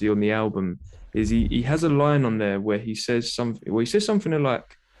previously on the album, is he has a line on there where he says something. Well, he says something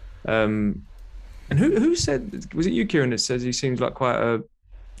like, and who said, was it you, Kieran, that says he seems like quite a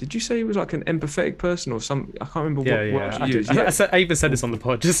did you say he was like an empathetic person or something? I can't remember what word you used. I even said this on the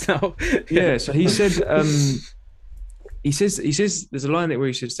pod just now. Yeah, so he said, he says, there's a line there where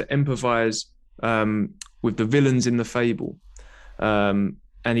he says to empathize with the villains in the fable.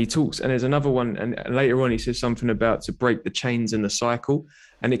 And he talks, and there's another one, and later on he says something about to break the chains and the cycle.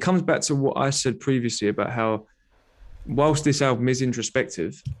 And it comes back to what I said previously about how, whilst this album is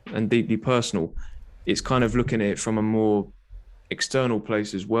introspective and deeply personal, it's kind of looking at it from a more external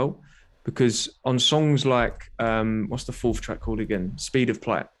place as well. Because on songs like, what's the fourth track called again? Speed of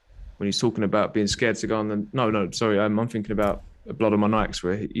Plight, when he's talking about being scared to go on the, I'm thinking about Blood on My Nikes,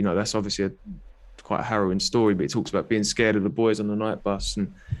 where, you know, that's obviously quite a harrowing story, but he talks about being scared of the boys on the night bus,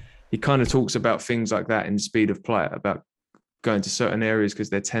 and he kind of talks about things like that in Speed of Plight, about going to certain areas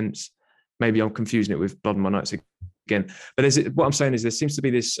because they're tense. Maybe I'm confusing it with Blood on My Nights again, but what I'm saying is there seems to be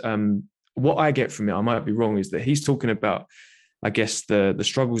this, what I get from it, I might be wrong, is that he's talking about, I guess, the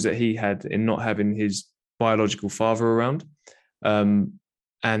struggles that he had in not having his biological father around,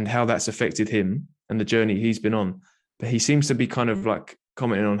 and how that's affected him and the journey he's been on. But he seems to be kind of like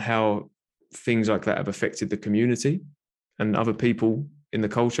commenting on how things like that have affected the community and other people in the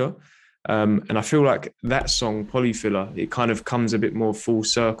culture. And I feel like that song, Polyfiller, it kind of comes a bit more full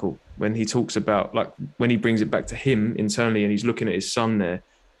circle when he talks about, like, when he brings it back to him internally and he's looking at his son there,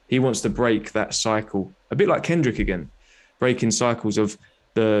 he wants to break that cycle, a bit like Kendrick again, breaking cycles of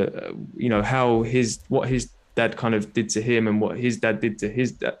the, you know, what his dad kind of did to him and what his dad did to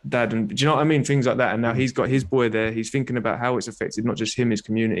his dad. And do you know what I mean? Things like that. And now he's got his boy there. He's thinking about how it's affected not just him, his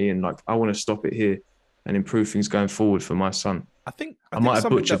community, and like, I want to stop it here and improve things going forward for my son. I might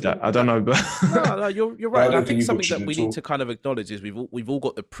have butchered that. I don't know, but no, you're right. I think something that we need to kind of acknowledge is we've all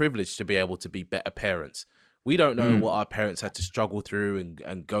got the privilege to be able to be better parents. We don't know what our parents had to struggle through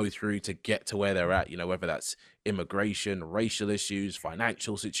and go through to get to where they're at, you know, whether that's immigration, racial issues,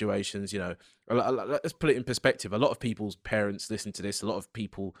 financial situations, you know. Let's put it in perspective. A lot of people's parents listen to this. A lot of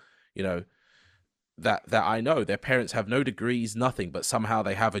people, you know, that I know, their parents have no degrees, nothing, but somehow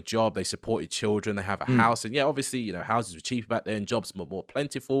they have a job, they supported children, they have a house. And yeah, obviously, you know, houses were cheap back then, jobs were more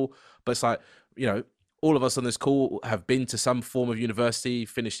plentiful. But it's like, you know, all of us on this call have been to some form of university,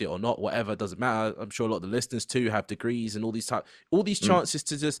 finished it or not, whatever, doesn't matter. I'm sure a lot of the listeners too have degrees and all these chances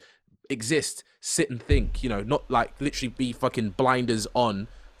to just exist, sit and think, you know, not like literally be fucking blinders on,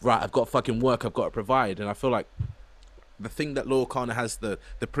 right, I've got to fucking work, I've got to provide. And I feel like the thing that Loyle Carner has the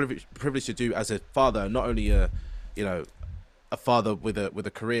privilege to do as a father, not only a father with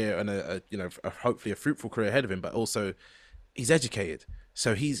a career and hopefully a fruitful career ahead of him, but also he's educated.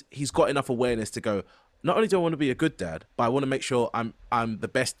 So he's got enough awareness to go, not only do I want to be a good dad, but I want to make sure I'm the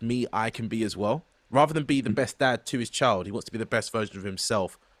best me I can be as well. Rather than be the best dad to his child, he wants to be the best version of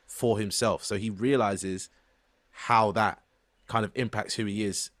himself for himself. So he realizes how that kind of impacts who he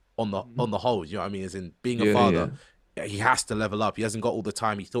is on the whole. You know what I mean? As in being a father, he has to level up. He hasn't got all the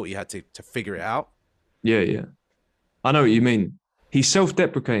time he thought he had to figure it out. Yeah. I know what you mean. He's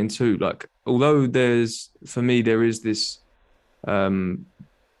self-deprecating too. Like, although there is this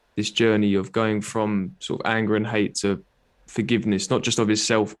this journey of going from sort of anger and hate to forgiveness, not just of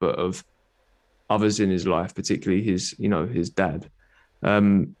himself, but of others in his life, particularly his dad.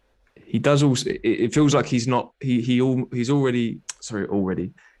 He does also, it feels like he's also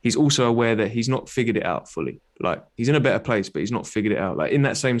aware that he's not figured it out fully. Like, he's in a better place, but he's not figured it out. Like in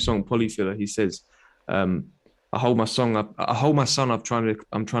that same song, Polyfiller, he says, I hold my son up, I'm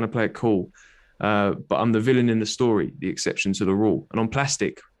trying to play it cool. But I'm the villain in the story, the exception to the rule. And on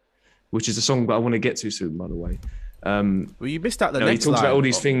Plastic, which is a song that I want to get to soon, by the way. Well, you missed out the next line. He talks about all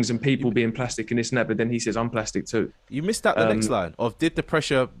these things and people being plastic and this and that, but then he says, I'm plastic too. You missed out the next line of, did the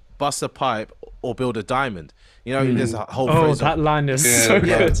pressure bust a pipe or build a diamond? You know, there's a whole phrase. That line is so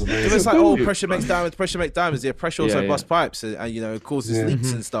good. It's like, pressure makes diamonds. Yeah, pressure also busts pipes and, you know, causes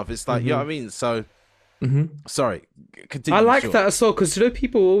leaks and stuff. It's like, you know what I mean? So, sorry, continue. I like that as well, because, you know,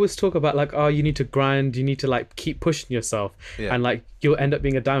 people always talk about like, oh, you need to grind, you need to like keep pushing yourself, and like you'll end up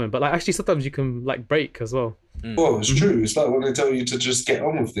being a diamond. But like, actually, sometimes you can like break as well. Well, it's true. It's like when they tell you to just get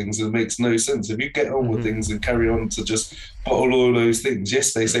on with things, it makes no sense. If you get on with things and carry on to just bottle all those things,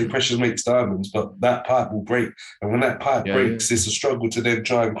 yes, they say pressure makes diamonds, but that pipe will break. And when that pipe breaks, it's a struggle to then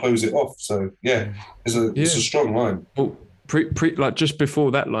try and close it off. So, it's a strong line. Well, like just before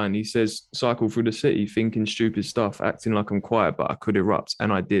that line, he says, cycle through the city, thinking stupid stuff, acting like I'm quiet, but I could erupt,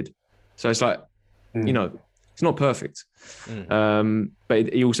 and I did. So it's like, you know, it's not perfect.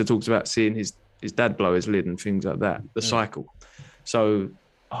 But he also talks about seeing his dad blow his lid and things like that, the cycle. So,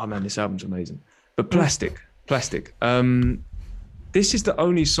 oh man, this album's amazing. But Plastic. this is the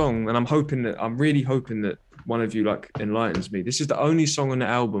only song, and I'm really hoping that one of you like enlightens me. This is the only song on the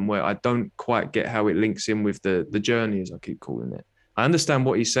album where I don't quite get how it links in with the journey, as I keep calling it. I understand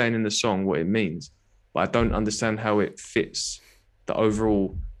what he's saying in the song, what it means, but I don't understand how it fits the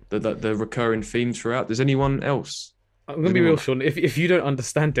overall the recurring theme throughout. Does anyone else? I'm gonna be real, Sean. If you don't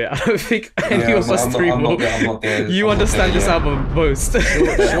understand it, I don't think any of us three will. You understand this album most. Sean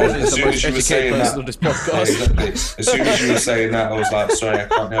is the most educated person of this podcast. Exactly. As soon as you were saying that, I was like, sorry, I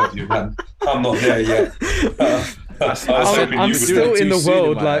can't help you, man. I'm not there yet. I'm still in the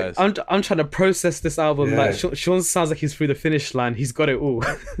world. Like I'm trying to process this album. Like Sean sounds like he's through the finish line. He's got it all.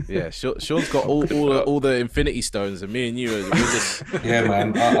 Yeah, Sean's got all the Infinity Stones, and me and you are just. Yeah,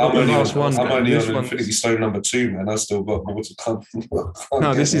 man. I'm only on Infinity Stone number 2, man. I still got more to come.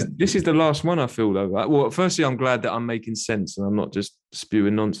 No, this is the last one. I feel though. Well, firstly, I'm glad that I'm making sense and I'm not just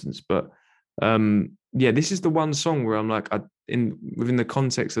spewing nonsense. But this is the one song where I'm like, within the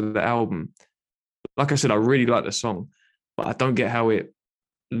context of the album. Like I said, I really like the song, but I don't get how it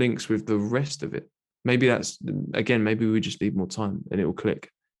links with the rest of it. Maybe maybe we just need more time and it will click.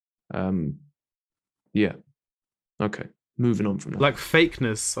 Yeah. Okay. Moving on from that. Like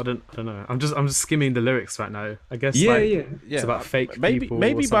fakeness. I don't know. I'm just skimming the lyrics right now. I guess it's about fake people.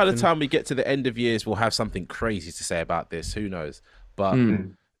 Maybe by the time we get to the end of years, we'll have something crazy to say about this. Who knows? But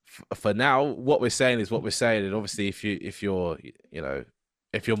for now, what we're saying is what we're saying. And obviously if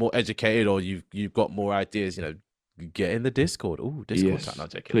you're more educated or you've got more ideas, get in the Discord. Oh, Discord time.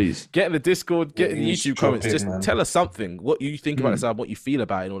 Please get in the Discord, get in the YouTube comments. Just tell us something, what you think about this album, what you feel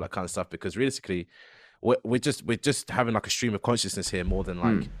about it, and all that kind of stuff. Because realistically, we're just having like a stream of consciousness here more than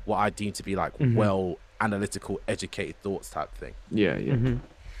like what I deem to be like well analytical, educated thoughts type thing. Yeah.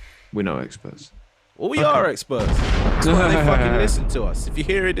 We're no experts. Well, we are experts. That's why they fucking listen to us. If you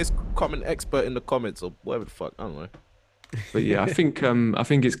hear this comment expert in the comments or whatever the fuck, I don't know. But yeah, I think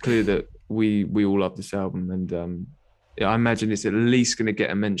it's clear that we all love this album, and I imagine it's at least going to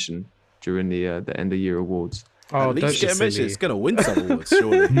get a mention during the end of year awards. Oh, at least get a mention. It's going to win some awards,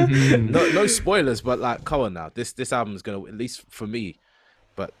 surely. No spoilers, but like, come on now, this album is going to, at least for me.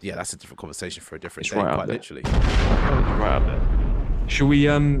 But yeah, that's a different conversation for a different day, right quite literally. Right up there. Should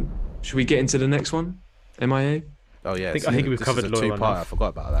we get into the next one? M.I.A. Oh yeah, I think we've covered Loyle enough. I forgot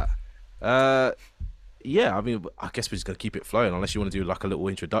about that. Yeah, I mean, I guess we're just going to keep it flowing unless you want to do like a little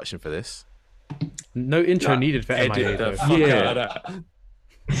introduction for this. No intro needed for M.I.A. though.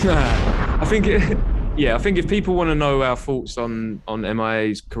 I think if people want to know our thoughts on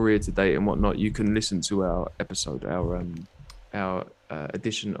M.I.A.'s career to date and whatnot, you can listen to our episode, our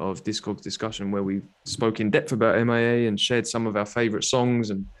edition of Discog's Discussion, where we spoke in depth about M.I.A. and shared some of our favourite songs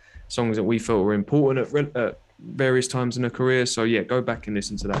and songs that we felt were important at various times in her career. So yeah, go back and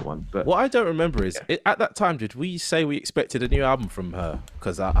listen to that one. But what I don't remember is at that time, did we say we expected a new album from her?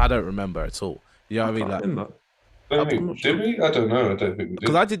 Because I don't remember at all. You know what I mean? Did we? I don't know. I don't think we did.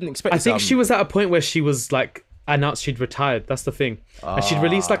 Because I didn't expect. I think she was at a point where she was like announced she'd retired. That's the thing. And she'd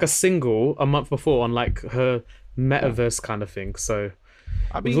released like a single a month before on like her metaverse kind of thing. So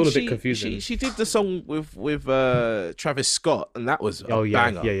I mean, it was all a bit confusing. She did the song with Travis Scott, and that was a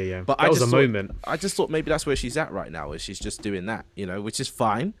banger. Yeah. But that was a moment. I just thought maybe that's where she's at right now, is she's just doing that, which is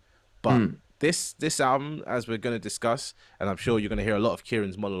fine. But this album, as we're going to discuss, and I'm sure you're going to hear a lot of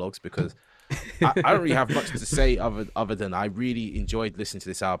Kieran's monologues, because I don't really have much to say other than I really enjoyed listening to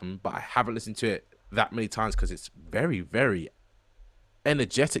this album, but I haven't listened to it that many times because it's very, very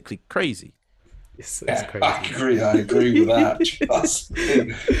energetically crazy. It's crazy. I agree with that. Trust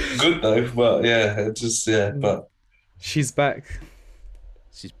me. Good though, but but she's back.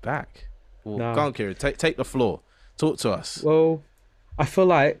 She's back. Well, go on, Kieran. Take the floor. Talk to us. Well, I feel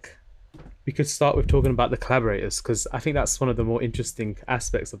like we could start with talking about the collaborators, because I think that's one of the more interesting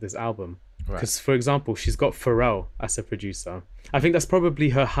aspects of this album. Because, for example, she's got Pharrell as a producer. I think that's probably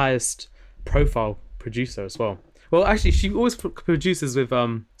her highest profile producer as well. Well, actually, she always produces with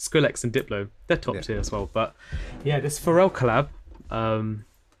Skrillex and Diplo. They're top tier as well. But yeah, this Pharrell collab.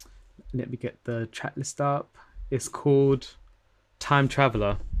 Let me get the track list up. It's called Time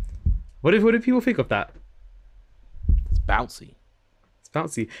Traveler. What do people think of that? It's bouncy.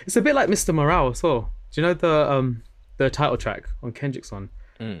 It's a bit like Mr. Morale as well. Do you know the title track on Kendrick's one?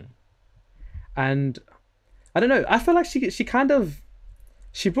 And I don't know. I feel like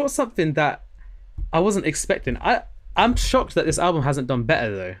she brought something that I wasn't expecting. I'm shocked that this album hasn't done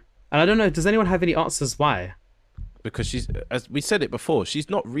better though. And I don't know, does anyone have any answers why? Because she's, as we said it before, she's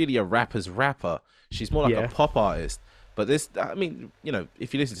not really a rapper's rapper. She's more like a pop artist. But this, I mean,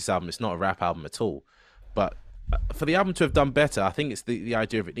 if you listen to this album, it's not a rap album at all. But for the album to have done better, I think it's the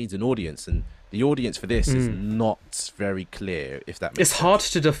idea of it needs an audience. And the audience for this is not very clear. If that makes It's sense. hard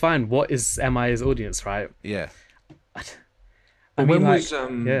to define what is M.I.A.'s audience, right? Yeah. I when mean, like, was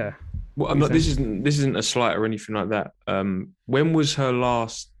yeah. Well, I'm not. This isn't a slight or anything like that. When was her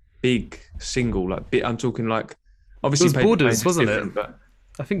last big single? Like, I'm talking like, obviously, It was Paper Borders, Plane's wasn't it? different, But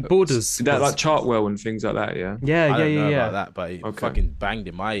I think Borders. did that was- like chart well and things like that. Yeah. Yeah, I don't know yeah. about that, but it Okay. fucking banged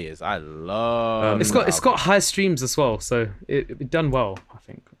in my ears. I love. It's got high streams as well, so it done well, I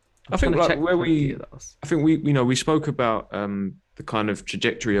think. I think like where we we spoke about the kind of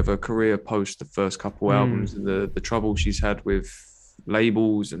trajectory of her career post the first couple albums and the trouble she's had with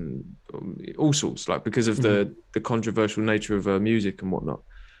labels and all sorts, like because of the controversial nature of her music and whatnot.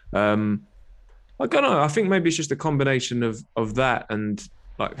 I don't know. I think maybe it's just a combination of that and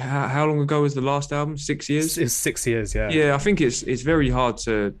like how long ago was the last album? 6 years. It's 6 years, yeah. Yeah, I think it's very hard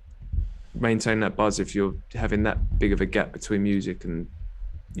to maintain that buzz if you're having that big of a gap between music and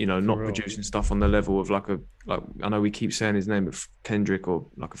not producing stuff on the level of like I know we keep saying his name, but Kendrick or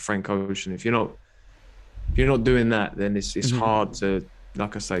like a Frank Ocean. If you're not doing that, then it's hard to,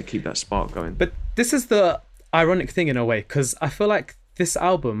 like I say, keep that spark going. But this is the ironic thing in a way, because I feel like this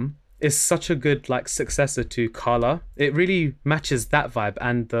album is such a good like successor to Carla. It really matches that vibe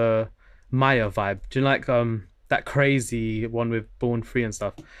and the M.I.A. vibe. Do you like that crazy one with Born Free and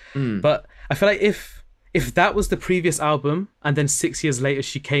stuff? But I feel like if that was the previous album and then 6 years later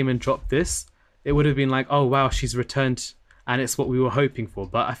she came and dropped this, it would have been like, oh wow, she's returned and it's what we were hoping for.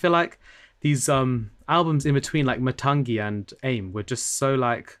 But I feel like these albums in between, like Matangi and AIM, were just so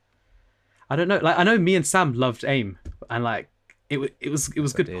like, I don't know. Like I know me and Sam loved AIM and like it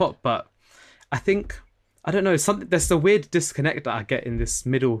was good pop, but I think I don't know, there's a weird disconnect that I get in this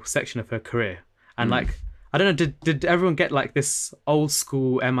middle section of her career. And like I don't know, did everyone get like this old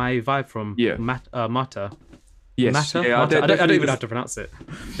school M.I.A. vibe from M.A.A.? Yes, M.A.A.? yeah, I don't even know how to pronounce it.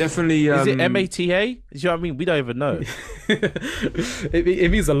 Definitely. Is it M.A.T.A.? Do you know what I mean? We don't even know.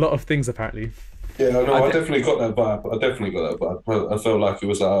 it means a lot of things apparently. Yeah, no, I definitely got that vibe. I felt like it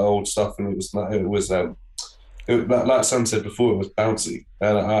was like old stuff, and it was like Sam said before, it was bouncy,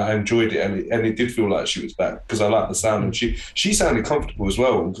 and I enjoyed it, and it did feel like she was back because I liked the sound, and she sounded comfortable as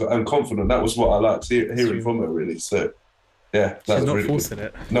well and confident. That was what I liked hearing from her, really. So yeah, that She's was not really forcing good.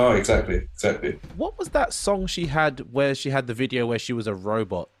 it. No, exactly. What was that song she had where she had the video where she was a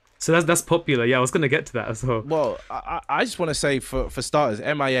robot? So that's popular. Yeah, I was gonna get to that as well. Well, I just want to say for starters,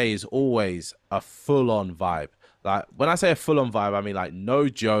 M.I.A. is always a full-on vibe. Like when I say a full-on vibe, I mean like no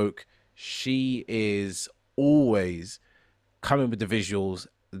joke. She is always coming with the visuals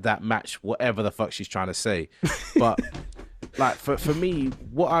that match whatever the fuck she's trying to say. But like for me,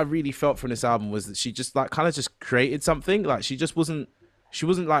 what I really felt from this album was that she just like kind of just created something. Like she wasn't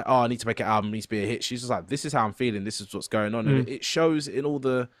like, oh, I need to make an album, it needs to be a hit. She's just like, this is how I'm feeling, this is what's going on. And it shows in all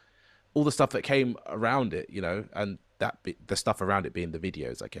the stuff that came around it, and the stuff around it being the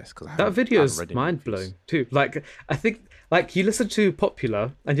videos, I guess. Because that video is mind blowing too. Like I think, like you listen to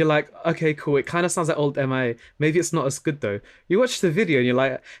Popular and you're like, okay, cool. It kind of sounds like old M.I.A. Maybe it's not as good though. You watch the video and you're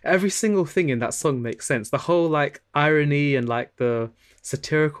like, every single thing in that song makes sense. The whole like irony and like the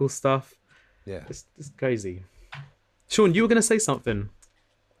satirical stuff. Yeah, it's crazy. Sean, you were gonna say something.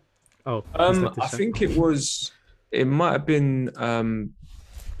 Oh, I think it might have been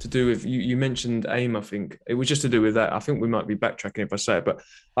to do with you mentioned AIM. I think it was just to do with that. I think we might be backtracking if I say it, but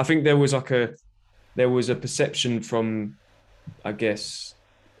I think there was a perception from, I guess,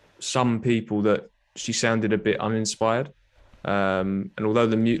 some people that she sounded a bit uninspired. And although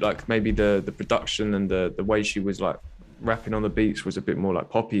maybe the production and the way she was like rapping on the beats was a bit more like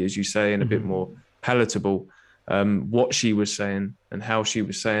poppy, as you say, and a bit more palatable, what she was saying and how she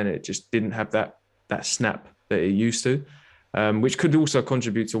was saying it just didn't have that snap that it used to. Which could also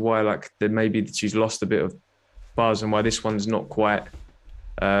contribute to why maybe she's lost a bit of buzz and why this one's not quite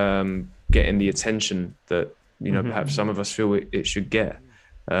getting the attention that perhaps some of us feel it should get.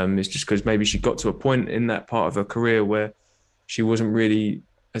 It's just because maybe she got to a point in that part of her career where she wasn't really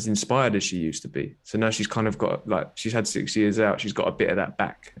as inspired as she used to be. So now she's kind of got she's had 6 years out, she's got a bit of that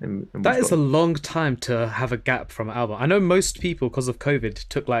back. And that is a long time to have a gap from an album. I know most people, because of COVID,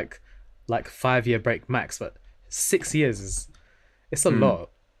 took like 5-year break max, but 6 years it's a lot.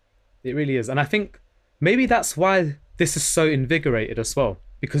 It really is. And I think maybe that's why this is so invigorated as well,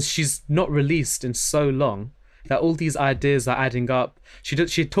 because she's not released in so long that all these ideas are adding up.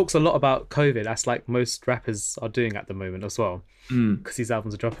 She talks a lot about COVID, as like most rappers are doing at the moment as well, because these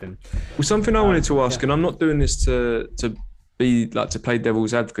albums are dropping. Well, something I wanted to ask, and I'm not doing this to be like to play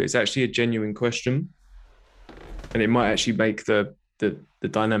devil's advocate, it's actually a genuine question, and it might actually make the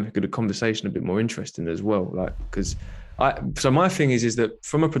dynamic of the conversation a bit more interesting as well. Like, because So my thing is that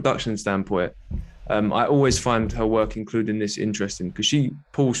from a production standpoint, I always find her work, including this, interesting because she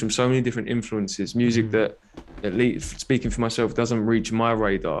pulls from so many different influences, music that, at least speaking for myself, doesn't reach my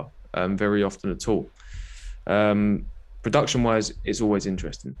radar very often at all. Production-wise, it's always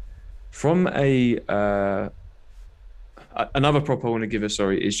interesting. From another prop I want to give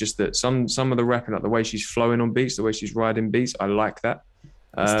her, is just that some of the rapping, like the way she's flowing on beats, the way she's riding beats, I like that.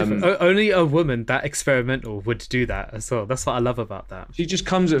 Only a woman that experimental would do that as well. That's what I love about that. She just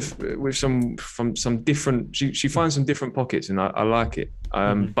comes with some different. She finds some different pockets, and I like it.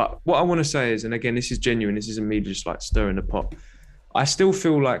 But what I want to say is, and again, this is genuine. This isn't me just like stirring the pot. I still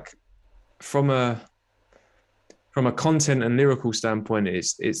feel like from a content and lyrical standpoint,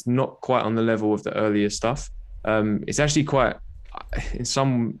 it's not quite on the level of the earlier stuff. It's actually quite, in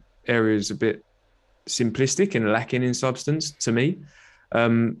some areas, a bit simplistic and lacking in substance to me.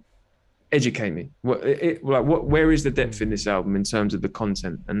 Educate me. Where is the depth in this album in terms of the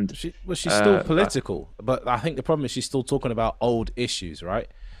content? And she's still political, but I think the problem is she's still talking about old issues, right?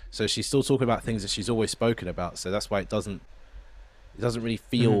 So she's still talking about things that she's always spoken about. So that's why it doesn't really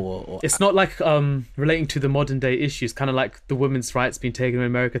feel. Or it's not like relating to the modern day issues, kind of like the women's rights being taken in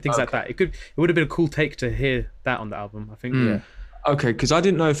America, things like that. It would have been a cool take to hear that on the album, I think. Yeah. Okay, because I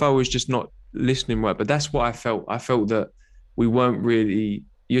didn't know if I was just not listening right, but that's what I felt. I felt that we weren't really.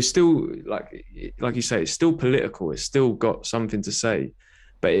 You're still like you say, it's still political. It's still got something to say,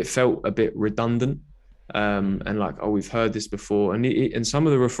 but it felt a bit redundant. And like, oh, we've heard this before, and some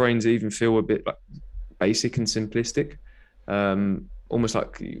of the refrains even feel a bit like basic and simplistic. Almost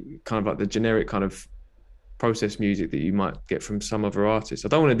like kind of like the generic kind of process music that you might get from some other artists. I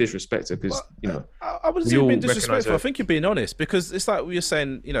don't want to disrespect her because I wouldn't say you're being disrespectful. I think you're being honest because it's like we were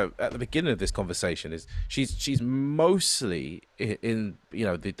saying, at the beginning of this conversation, is she's mostly in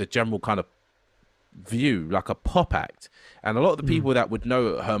the general kind of view like a pop act, and a lot of the people that would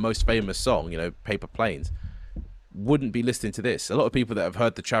know her most famous song, Paper Planes, wouldn't be listening to this. A lot of people that have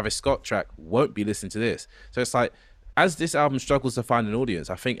heard the Travis Scott track won't be listening to this. So it's like, as this album struggles to find an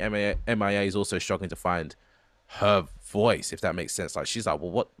audience, I think M.I.A is also struggling to find her voice, if that makes sense. Like, she's like,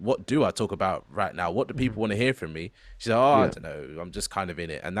 well, what do I talk about right now? What do people want to hear from me? She's like, I don't know, I'm just kind of in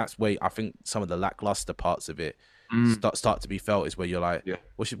it. And that's where I think some of the lackluster parts of it start to be felt, is where you're like,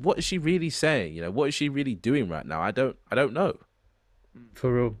 what is she really saying? What is she really doing right now? I don't know.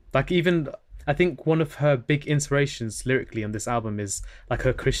 For real. Like, even I think one of her big inspirations lyrically on this album is like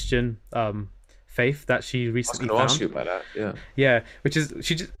her Christian faith that she recently found. I was going to ask you about that. Yeah, which is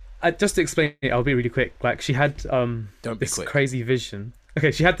just to explain it, I'll be really quick. Like, she had this crazy vision.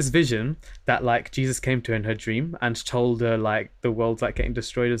 Okay, she had this vision that like Jesus came to her in her dream and told her like the world's like getting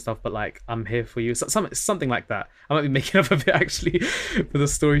destroyed and stuff, but like I'm here for you. Something like that. I might be making up a bit actually for the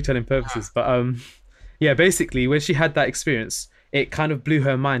storytelling purposes, but basically when she had that experience, it kind of blew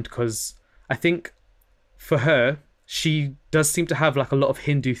her mind because I think for her, she does seem to have like a lot of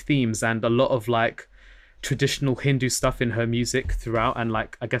Hindu themes and a lot of like traditional Hindu stuff in her music throughout, and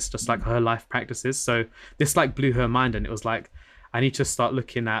like I guess just like her life practices. So this like blew her mind, and it was like, I need to start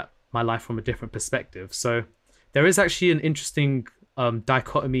looking at my life from a different perspective. So there is actually an interesting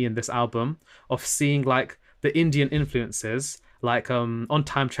dichotomy in this album of seeing like the Indian influences, like on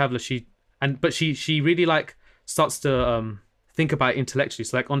Time Traveler, she really like starts to think about it intellectually.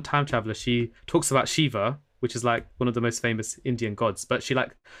 So like on Time Traveler, she talks about Shiva, which is like one of the most famous Indian gods, but she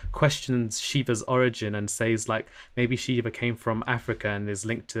like questions Shiva's origin and says like maybe Shiva came from Africa and is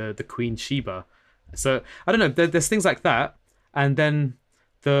linked to the Queen Sheba. So I don't know, there's things like that. And then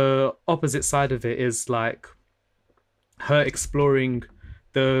the opposite side of it is like her exploring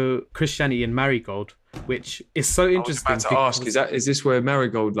the Christianity in Marigold, which is so interesting. I was about to ask, is this where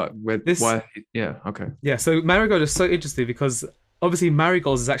Marigold, like where this? Why? Yeah, okay. Yeah, so Marigold is so interesting because obviously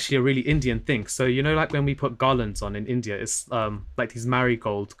marigolds is actually a really Indian thing. So like when we put garlands on in India, it's like these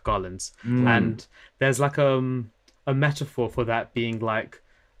marigold garlands, and there's like a metaphor for that being like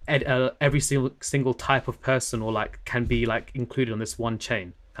every single type of person or like can be like included on this one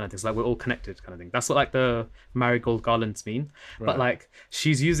chain kind of thing. So like we're all connected kind of thing. That's what like the marigold garlands mean. Right. But like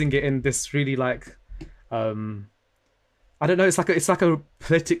she's using it in this really like I don't know. It's like a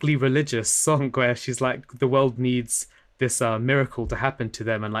politically religious song where she's like, the world needs this miracle to happen to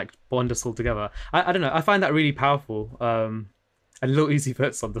them and like bond us all together. I don't know. I find that really powerful. And Lil Uzi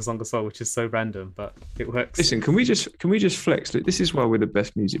Vert's on the song as well, which is so random, but it works. Listen, can we just flex? Look, this is why we're the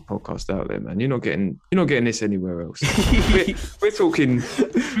best music podcast out there, man. You're not getting this anywhere else. we're talking.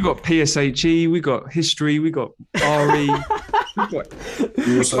 We got PSHE, we got history, we got RE.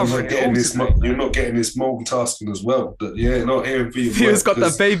 You're also not getting this. You're not getting this multitasking as well. But yeah, not hearing for your Theo's got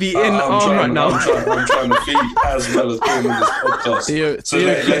that baby in arm right now. I'm trying to feed as well as doing this podcast. Theo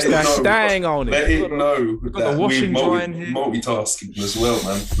keeps that dang on it. Let it know that washing we're drying here. multitasking as well,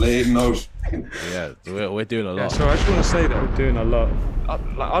 man. Let it know. Yeah, we're doing a lot. Yeah, so I just want to say that We're doing a lot.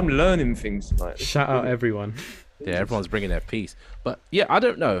 I'm learning things tonight. Shout out everyone. Yeah, everyone's bringing their piece. But yeah, I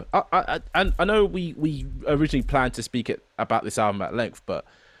don't know. I know we originally planned to speak about this album at length, but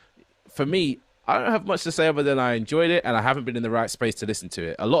for me, I don't have much to say other than I enjoyed it and I haven't been in the right space to listen to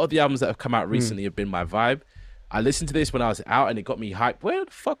it. A lot of the albums that have come out recently have been my vibe. I listened to this when I was out and it got me hyped. Where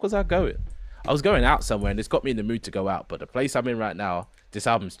the fuck was I going? I was going out somewhere and it's got me in the mood to go out. But the place I'm in right now, this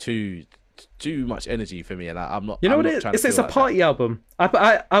album's too much energy for me, and I'm not. You know I'm what not it trying is? to It's feel a like party album.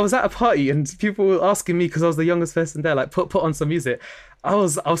 I was at a party and people were asking me because I was the youngest person there. Like, put on some music. I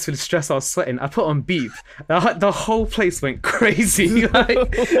was feeling stressed. I was sweating. I put on Beep. The whole place went crazy.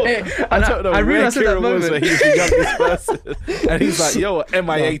 Like, I don't know. I realized at that moment where he was the youngest person, and he's like, "Yo,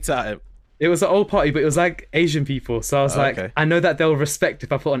 M.I.A. time." It was an old party, but it was like Asian people. So I was like, okay. I know that they'll respect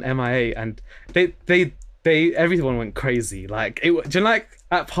if I put on M.I.A. And they everyone went crazy. Like, do you know, like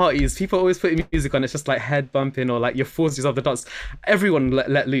at parties, people always putting music on. It's just like head bumping or like you're forced yourself to dance. Everyone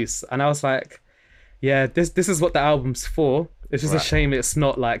let loose, and I was like, yeah, this is what the album's for. It's just a shame it's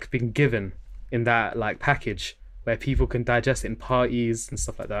not like been given in that like package where people can digest it in parties and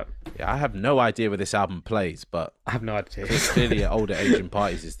stuff like that. Yeah, I have no idea where this album plays, but I have no idea. clearly at older Asian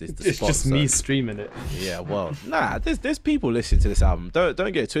parties is the It's spot. just me streaming it. Yeah, well, nah, there's people listening to this album. Don't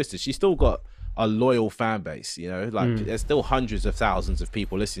get it twisted. She's still got a loyal fan base, you know, like there's still hundreds of thousands of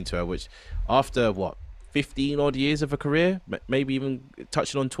people listening to her, which after 15 odd years of a career, maybe even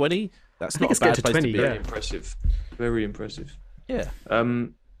touching on 20, that's not a bad place to be. Very impressive. Very impressive. Yeah.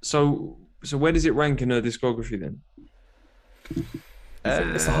 So where does it rank in her discography then?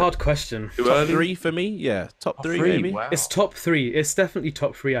 It's a hard question. Top 3 for me, yeah. Top 3 maybe. Wow. It's top 3. It's definitely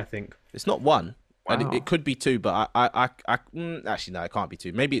top 3, I think. It's not 1, and Wow. it could be 2, but I actually no, it can't be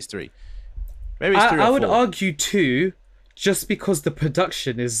 2. Maybe it's 3. Maybe it's 3 or 4. I would argue 2, just because the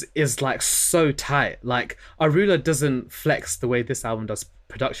production is like so tight. Like Arula doesn't flex the way this album does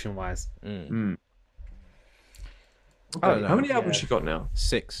production wise. Okay. I don't know. How many albums she got now?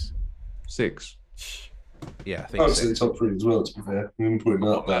 6. 6. Yeah, I I think would say 6. top 3 as well. To be fair, I'm putting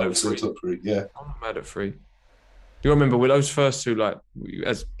that. Not I would say bad. top 3. Yeah. I'm not mad at 3. Do you remember with those first two? Like,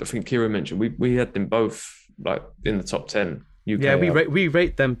 as I think Kira mentioned, we had them both like in the top 10 UK. Yeah, albums. we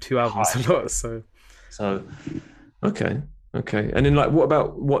rate them 2 albums a lot. So Okay. And then like,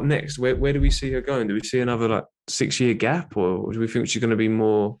 what next? Where do we see her going? Do we see another like 6-year gap, or do we think she's going to be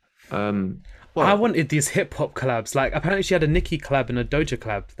more? I wanted these hip hop collabs. Like apparently she had a Nicki collab and a Doja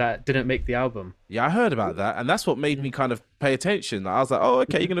collab that didn't make the album. Yeah, I heard about that, and that's what made me kind of pay attention. I was like, oh,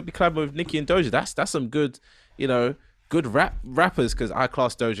 okay, you're gonna be collabing with Nicki and Doja. That's some good, good rappers, because I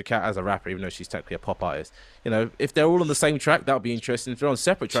class Doja Cat as a rapper, even though she's technically a pop artist. If they're all on the same track, that would be interesting. If they're on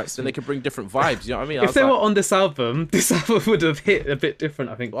separate tracks, then they could bring different vibes. You know what I mean? If they were on this album would have hit a bit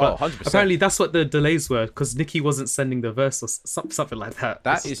different, I think. But 100%. apparently that's what the delays were, because Nicki wasn't sending the verse or something like that.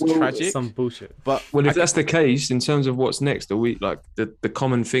 That is tragic. Some bullshit. But Well, if that's the case, in terms of what's next, are we like the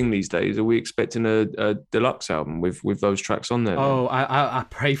common thing these days? Are we expecting a deluxe album with those tracks on there? Oh, I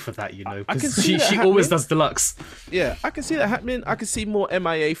pray for that, I can because see that she always happening. does deluxe. yeah, I can see that happening. I can see more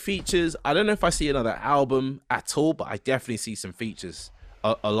M.I.A. features. I don't know if I see another album at all, but I definitely see some features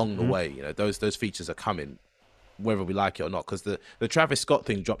along the way. Those features are coming, whether we like it or not. Because the Travis Scott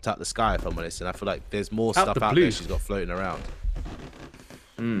thing dropped out the sky, if I'm honest, and I feel like there's more Out stuff the out blue. there she's got floating around.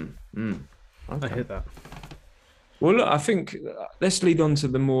 I hear that. Well, look, I think let's lead on to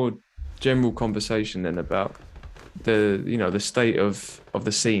the more general conversation then about the state of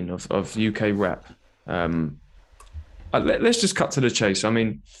the scene of UK rap. Let's just cut to the chase. I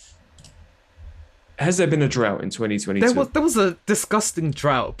mean, has there been a drought in 2022? There was a disgusting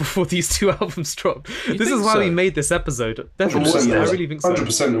drought before these 2 albums dropped. This think is why so? we made this episode. Definitely, I really think so.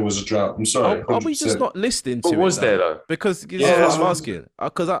 100% there was a drought. I'm sorry. Are we just 100%. not listening to What it? was there though? Because Yeah, that's what I'm asking.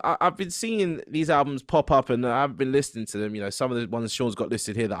 Because I've been seeing these albums pop up and I've been listening to them. Some of the ones Sean's got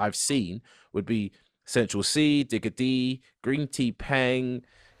listed here that I've seen would be Central C, Digga D, Green Tea Peng,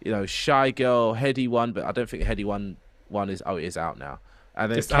 Shy Girl, Heady One, but I don't think Heady One is it is out now. And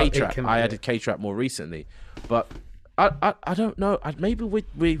then It's out, it K-Trap. came out, I yeah. added K-Trap more recently. But I don't know. Maybe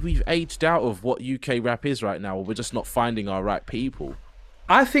we've aged out of what UK rap is right now, or we're just not finding our right people.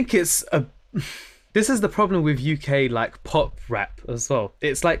 I think this is the problem with UK like pop rap as well.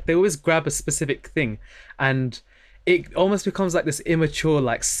 It's like they always grab a specific thing and it almost becomes like this immature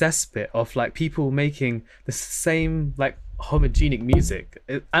like cesspit of like people making the same like homogenic music.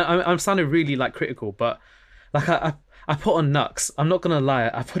 I'm sounding really like critical, but like I put on Nux. I'm not gonna lie,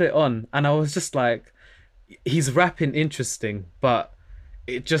 I put it on and I was just like, he's rapping interesting, but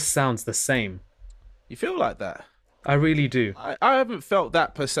it just sounds the same. You feel like that? I really do. I haven't felt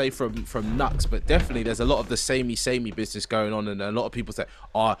that per se from Nux, but definitely there's a lot of the samey business going on, and a lot of people say,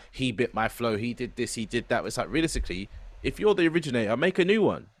 "Oh, he bit my flow. He did this. He did that." It's like, realistically, if you're the originator, make a new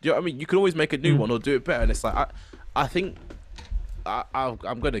one. Do you know what I mean? You can always make a new one or do it better. And it's like, I think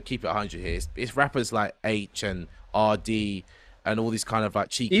I'm going to keep it 100 here. It's rappers like H and RD and all these kind of like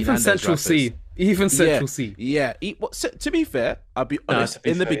cheeky even Central rappers. C. Even Central C. Yeah. To be fair, I'll be honest.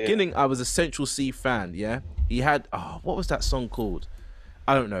 In the beginning, I was a Central C fan. Yeah. He had, what was that song called?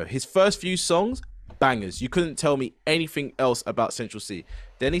 I don't know. His first few songs, bangers. You couldn't tell me anything else about Central C.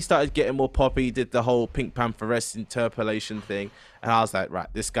 Then he started getting more poppy. He did the whole Pink Pantheress interpolation thing. And I was like, right,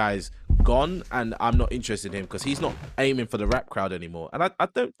 this guy's gone and I'm not interested in him because he's not aiming for the rap crowd anymore. And I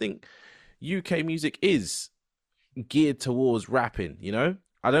don't think UK music is geared towards rapping, you know?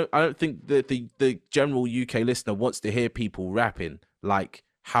 I don't think that the general UK listener wants to hear people rapping like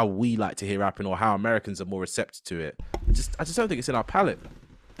how we like to hear rapping or how Americans are more receptive to it. I just don't think it's in our palate.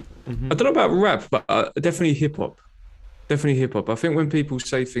 I don't know about rap, but definitely hip hop. Definitely hip hop. I think when people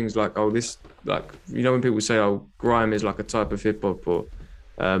say things like, "Oh, this," like, you know, when people say, "Oh, grime is like a type of hip hop," or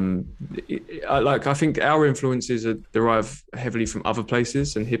I think our influences are derived heavily from other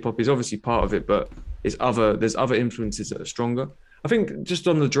places, and hip hop is obviously part of it, but there's other influences that are stronger. I think just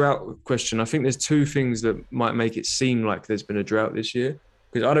on the drought question, I think there's two things that might make it seem like there's been a drought this year,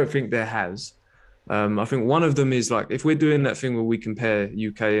 because I don't think there has. I think one of them is like, if we're doing that thing where we compare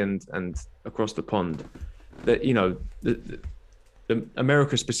UK and across the pond, that, you know, the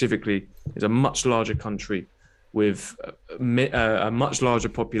America specifically is a much larger country with a much larger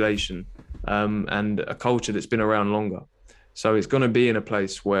population and a culture that's been around longer. So it's going to be in a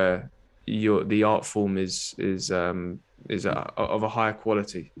place where the art form is of a higher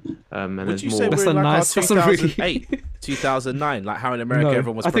quality. And Would there's you more. say That's we're in a like nice- our that's a really- 2008, 2009, like how in America No,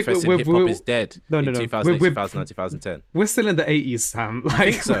 everyone was I think professing we're- hip hop is dead No, in no. 2008, We're- 2009, 2010? We're still in the 80s, Sam. Like,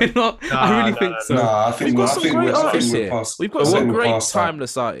 think so? we're not. I really think so. No, I think We've got I some think great we're- I think artists we're here. past- We've got I some think we're great past that.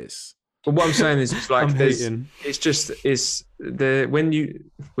 timeless artists. But what I'm saying is, it's like I'm there's, hating. it's just, it's the when you,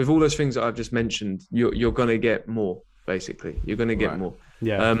 with all those things that I've just mentioned, you're gonna get more. Basically, you're gonna get Right. more.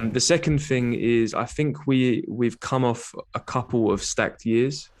 Yeah. The second thing is, I think we've come off a couple of stacked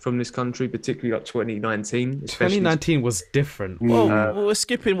years from this country, particularly like 2019. Especially. 2019 was different. Well, we're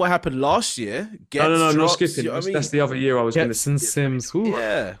skipping what happened last year. No, not Drops, skipping. you know what I mean? That's the other year I was going Gets and Sims. Ooh.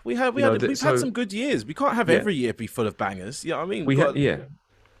 Yeah, we've know, had so- some good years. We can't have Yeah. every year be full of bangers. You know what I mean? We had, yeah.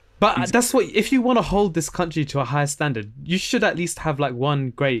 But that's what, if you want to hold this country to a higher standard, you should at least have like one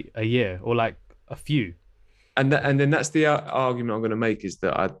great a year or like a few. And then that's the argument I'm going to make, is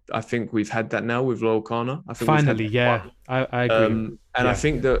that I think we've had that now with Loyle Carner. I think we've had Finally, that yeah, one. I agree. And I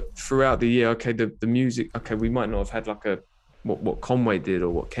think that throughout the year, okay, the music, okay, we might not have had like what Conway did or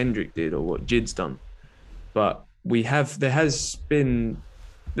what Kendrick did or what Jid's done, but there's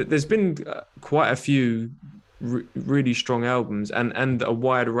been quite a few really strong albums and a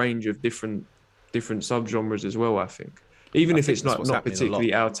wide range of different subgenres as well. I think, even if it's that's not what's happening a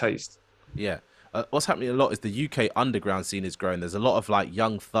particularly lot. our taste. Yeah. What's happening a lot is the UK underground scene is growing. There's a lot of like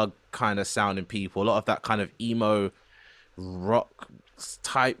Young Thug kind of sounding people, a lot of that kind of emo rock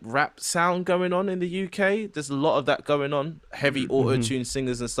type rap sound going on in the UK. There's a lot of that going on, heavy auto-tune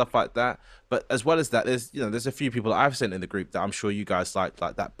singers and stuff like that. But as well as that, there's a few people that I've sent in the group that I'm sure you guys like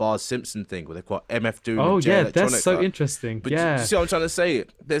that Bars Simpson thing where they've got MF Doom. Oh and Jay yeah, that's Electronica. so interesting. But Yeah. you see what I'm trying to say?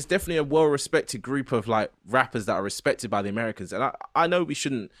 There's definitely a well-respected group of like rappers that are respected by the Americans, and I know we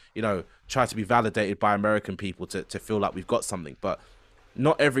shouldn't, try to be validated by American people to feel like we've got something, but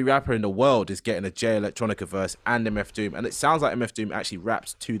not every rapper in the world is getting a Jay Electronica verse and MF Doom, and it sounds like MF Doom actually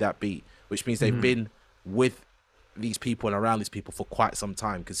raps to that beat, which means they've been with these people and around these people for quite some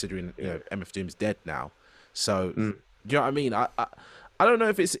time, considering MF Doom's dead now. So you know what I mean? I don't know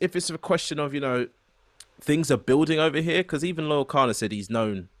if it's a question of things are building over here, because even Loyle Carner said he's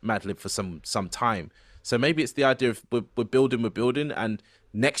known Madlib for some time. So maybe it's the idea of we're building, and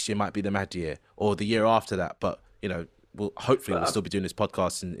next year might be the mad year or the year after that. But we'll still be doing this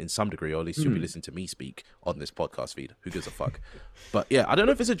podcast in some degree, or at least you'll be listening to me speak on this podcast feed. Who gives a fuck? But yeah, I don't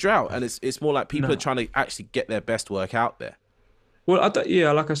know if it's a drought, and it's more like people are trying to actually get their best work out there. Well,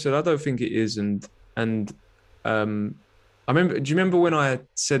 like I said, I don't think it is, and I remember. Do you remember when I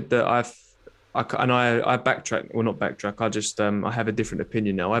said that I backtrack? Well, not backtrack. I just I have a different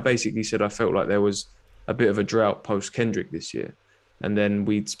opinion now. I basically said I felt like there was a bit of a drought post Kendrick this year, and then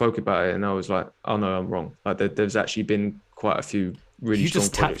we spoke about it, and I was like, oh no, I'm wrong. Like there's actually been quite a few really You strong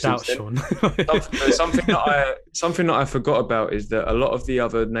just tapped out, Sean. Something that I forgot about is that a lot of the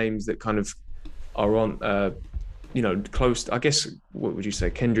other names that kind of are on, close. I guess what would you say?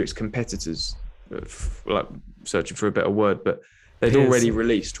 Kendrick's competitors, like searching for a better word, but they'd already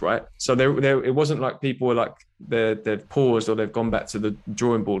released, right? So it wasn't like people were like they've paused or they've gone back to the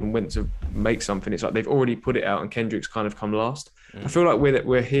drawing board and went to make something. It's like they've already put it out, and Kendrick's kind of come last. I feel like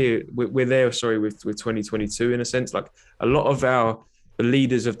we're there. Sorry, with 2022 in a sense. Like a lot of the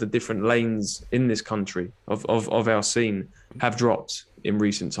leaders of the different lanes in this country of our scene have dropped in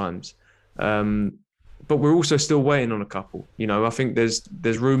recent times. But we're also still waiting on a couple. I think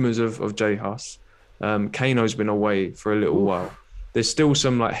there's rumours of J Hus. Kano's been away for a little while. There's still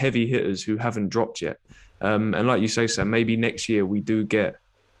some like heavy hitters who haven't dropped yet. And like you say, Sam, maybe next year we do get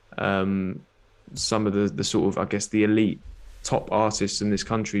some of the sort of, I guess, the elite top artists in this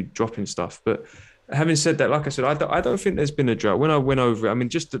country dropping stuff. But having said that, like I said, I don't think there's been a drought. When I went over it, I mean,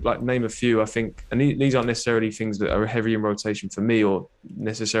 just to like name a few, I think, and these aren't necessarily things that are heavy in rotation for me or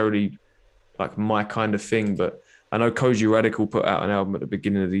necessarily like my kind of thing, but I know Koji Radical put out an album at the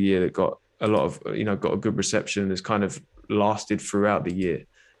beginning of the year that got a lot of, got a good reception and has kind of lasted throughout the year.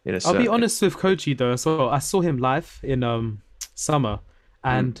 I'll be honest with Koji though as well. I saw him live in summer,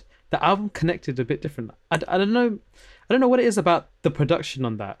 and the album connected a bit different. I don't know what it is about the production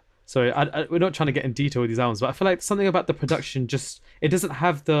on that. So we're not trying to get in detail with these albums, but I feel like something about the production it doesn't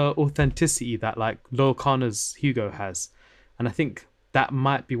have the authenticity that like Loyle Carner's Hugo has, and I think that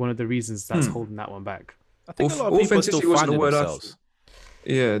might be one of the reasons that's holding that one back. I think a lot of people are still finding themselves.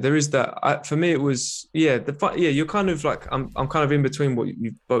 Yeah, there is that. For me, it was you're kind of like I'm kind of in between what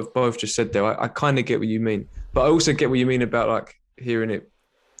you both just said there. I kind of get what you mean, but I also get what you mean about like hearing it.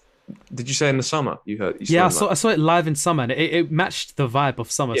 Did you say in the summer you heard? I saw it live in summer, and it matched the vibe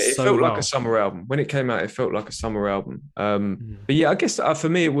of summer. Yeah, it felt like a summer album when it came out. It felt like a summer album. But yeah, I guess for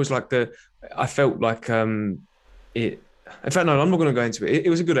me it was like I felt like it. In fact, no, I'm not going to go into it. It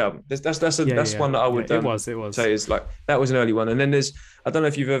was a good album. That's one that I would it was say is like that was an early one. And then I don't know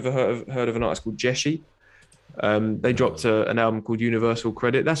if you've ever heard of an artist called Jeshi. They dropped an album called Universal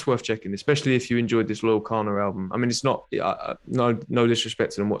Credit. That's worth checking, especially if you enjoyed this Loyle Carner album. I mean, it's not no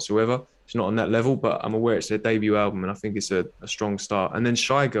disrespect to them whatsoever. It's not on that level, but I'm aware it's their debut album, and I think it's a strong start. And then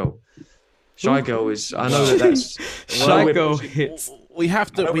Shy Girl. Shy Girl is. I know that's Shy Girl hits. We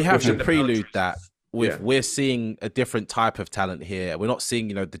have to prelude that. We're seeing a different type of talent here. We're not seeing,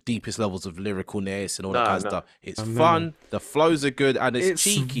 the deepest levels of lyricalness and all that kind of stuff. It's fun, the flows are good, and it's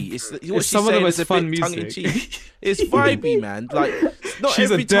cheeky. It's some of the most fun music. It's vibey, man. Like, not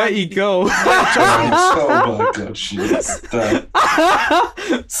she's every a dirty girl. Oh my god, she is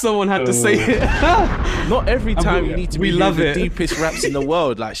that. Someone had to say it. Not every time you need to be love the deepest raps in the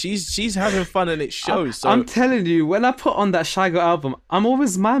world. Like, she's having fun and it shows. So I'm telling you, when I put on that Shy Girl album, I'm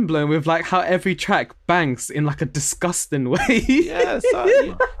always mind blown with like how every track bangs in like a disgusting way. Yeah, so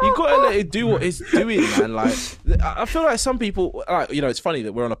you gotta let it do what it's doing, man. Like, I feel like some people, it's funny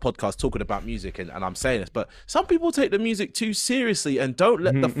that we're on a podcast talking about music and I'm saying this, but some people take the music too seriously and don't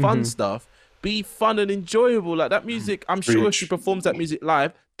let the fun stuff be fun and enjoyable. Like that music, I'm sure if she performs that music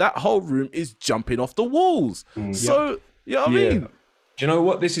live, that whole room is jumping off the walls. So, you know what I mean? Do you know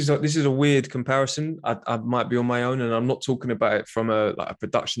what this is? This is a weird comparison. I might be on my own, and I'm not talking about it from a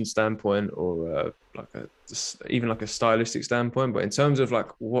production standpoint or even like a stylistic standpoint. But in terms of like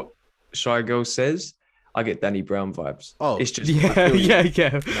what Shy Girl says, I get Danny Brown vibes. Oh, it's just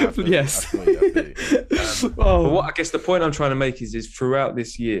yes. But what I guess the point I'm trying to make is throughout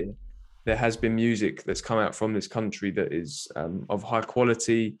this year, there has been music that's come out from this country that is of high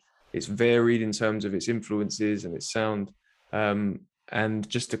quality. It's varied in terms of its influences and its sound. And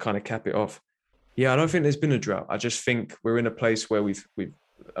just to kind of cap it off, I don't think there's been a drought. I just think we're in a place where we've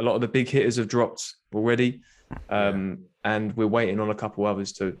a lot of the big hitters have dropped already, and we're waiting on a couple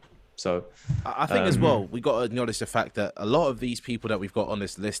others too. So I think as well, we got to acknowledge the fact that a lot of these people that we've got on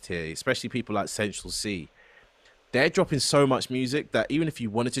this list here, especially people like Central C, they're dropping so much music that even if you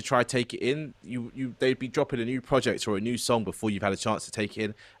wanted to try take it in, they'd be dropping a new project or a new song before you've had a chance to take it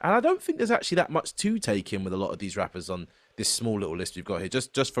in. And I don't think there's actually that much to take in with a lot of these rappers on this small little list we've got here.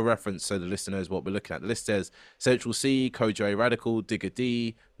 Just for reference, so the listener knows what we're looking at. The list says Central C, Koji Radical, Digger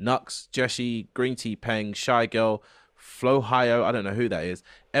D, Nux, Jeshi, Green Tea Peng, Shy Girl, Flo Hio, I don't know who that is,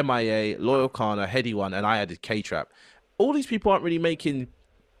 M.I.A, Loyle Carner, Heady One, and I added K-Trap. All these people aren't really making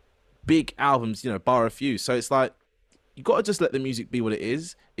big albums, bar a few. So it's like, you got to just let the music be what it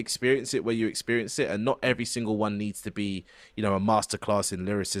is, experience it where you experience it, and not every single one needs to be, you know, a masterclass in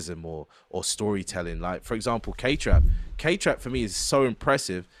lyricism or storytelling. Like, for example, K-Trap. K-Trap for me is so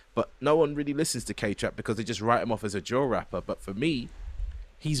impressive, but no one really listens to K-Trap because they just write him off as a drill rapper. But for me,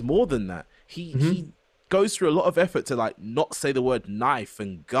 he's more than that. He goes through a lot of effort to like not say the word knife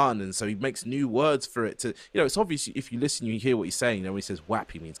and gun, and so he makes new words for it to, you know, it's obvious if you listen, you hear what he's saying. You know, when he says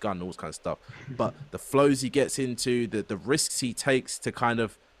whap, he means gun and all this kind of stuff. But the flows he gets into, the risks he takes to kind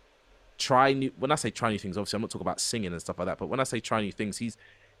of try new, when I say try new things, obviously I'm not talking about singing and stuff like that, but when I say try new things,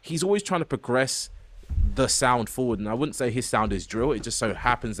 he's always trying to progress the sound forward. And I wouldn't say his sound is drill, it just so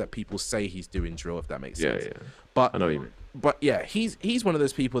happens that people say he's doing drill, if that makes sense. Yeah. But I know what you mean. But yeah, he's one of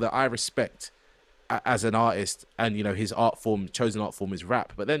those people that I respect as an artist, and you know, his chosen art form is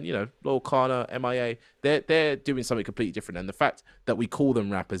rap. But then, you know, Loyle, Carner, M.I.A, they're doing something completely different, and the fact that we call them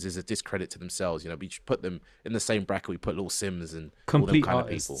rappers is a discredit to themselves. You know, we should put them in the same bracket we put Lil Sims and Complete all them kind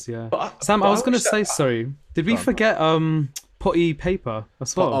artists, of people. yeah. Sam, I was gonna say, sorry, did we forget Potty Paper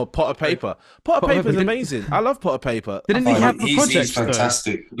as well? Potter Paper. Potter Paper is amazing. I love Potter Paper. Didn't he have the he's project?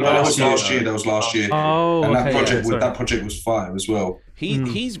 fantastic. No, that was last year. That was last year. Oh, and okay, that project was fire as well.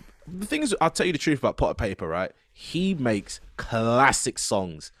 He's the thing is, I'll tell you the truth about Potter Paper, right? He makes classic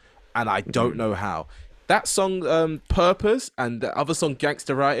songs, and I don't know how. That song, Purpose, and the other song,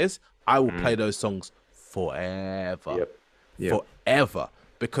 Gangster Writers, I will play those songs forever. Yep. Forever.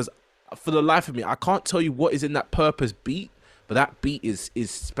 Because for the life of me, I can't tell you what is in that Purpose beat, but that beat is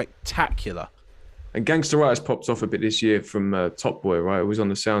spectacular. And Gangster Writers popped off a bit this year from Top Boy, right? It was on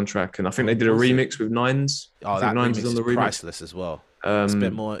the soundtrack, and I think they did a remix with Nines. Oh, that Nines remix is priceless as well.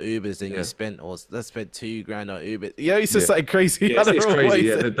 Spent more on Ubers than you spent, or let's spend $2,000 on Uber. Yeah, it's just like crazy. Yeah, it's crazy.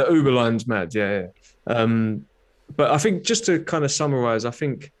 Yeah, the Uber line's mad. Yeah. But I think just to kind of summarize, I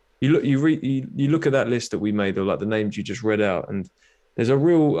think you look at that list that we made, or like the names you just read out, and there's a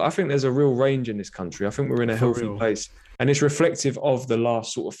real range in this country. I think we're in a healthy place, and it's reflective of the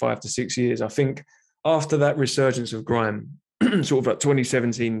last sort of 5 to 6 years. I think after that resurgence of grime, sort of like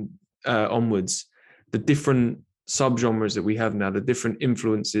 2017 onwards, the different subgenres that we have now, the different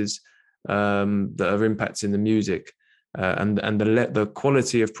influences that are impacting the music, and the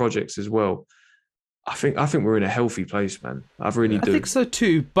quality of projects as well. I think we're in a healthy place, man. I think so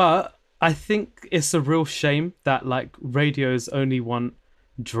too, but I think it's a real shame that like radios only want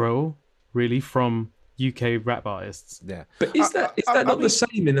drill really from UK rap artists. Yeah, but is that not the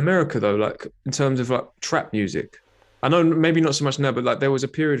same in America though? Like in terms of like trap music, I know maybe not so much now, but like there was a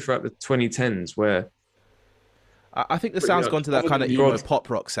period throughout the 2010s where I think the sound's gone to that kind of emo pop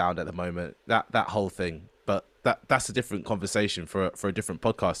rock sound at the moment. That whole thing, but that's a different conversation for a different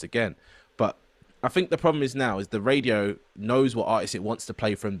podcast again. But I think the problem is now is the radio knows what artists it wants to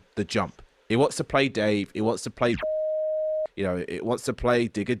play from the jump. It wants to play Dave. It wants to play, you know, it wants to play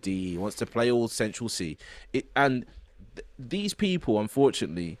Digger D. It wants to play all Central C. These people,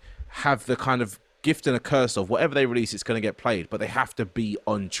 unfortunately, have the kind of gift and a curse of whatever they release, it's going to get played, but they have to be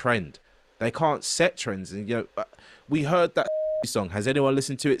on trend. They can't set trends. And, you know, we heard that song. Has anyone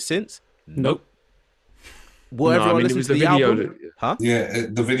listened to it since? Nope. Will everyone listen to the album? Huh? Yeah,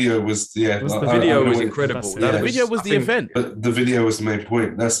 the video was the video was incredible. The video was the event. But the video was the main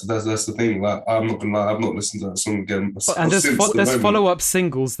point. That's the thing. Like, I'm not gonna lie, I've not listened to that song again. And there's follow-up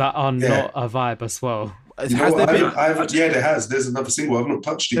singles that are not a vibe as well. There has. There's another single. I've not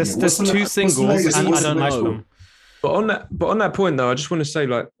touched it yet. There's two singles, and I don't like them. But on that point though, I just want to say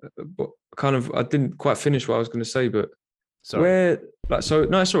like, I didn't quite finish what I was going to say, but no, it's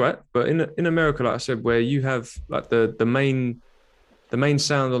all right. But in America, like I said, where you have like the main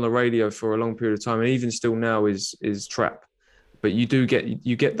sound on the radio for a long period of time, and even still now is trap. But you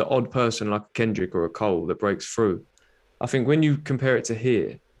get the odd person like a Kendrick or a Cole that breaks through. I think when you compare it to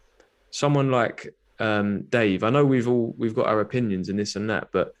here, someone like Dave, I know we've got our opinions and this and that,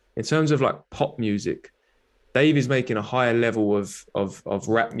 but in terms of like pop music, Dave is making a higher level of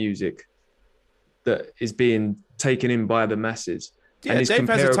rap music that is being taken in by the masses. Yeah, and Dave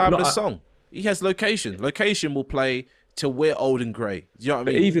has a timeless song. He has Location. Location will play till we're old and grey. Do you know what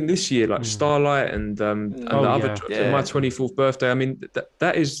I mean? Even this year, like Starlight and the other My 24th Birthday. I mean,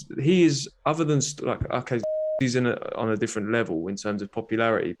 he is other than like, okay, he's on a different level in terms of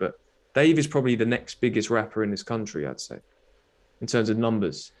popularity, but Dave is probably the next biggest rapper in this country, I'd say, in terms of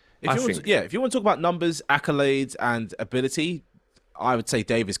numbers. If you want to talk about numbers, accolades, and ability, I would say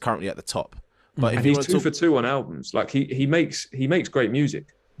Dave is currently at the top. But if he's 2 for 2 on albums, like he makes great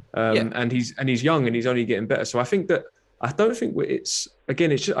music, and he's young and he's only getting better. So I think that I think it's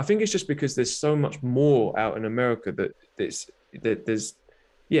just because there's so much more out in America there's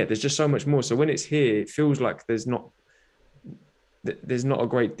just so much more. So when it's here, it feels like there's not there's not a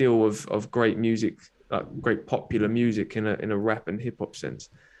great deal of great music, like great popular music in a rap and hip hop sense.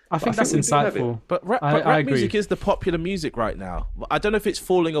 I think that's insightful. But rap music is the popular music right now. I don't know if it's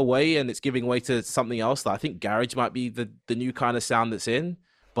falling away and it's giving way to something else. Like, I think garage might be the new kind of sound that's in.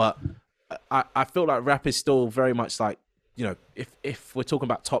 But I feel like rap is still very much like, you know, if we're talking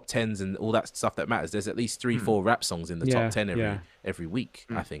about top tens and all that stuff that matters, there's at least 3-4 rap songs in the top 10 every week,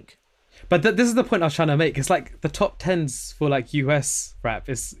 I think. But this is the point I was trying to make. It's like the top tens for like US rap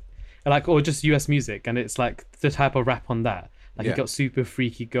is like, or just US music, and it's like the type of rap on that. Like you got Super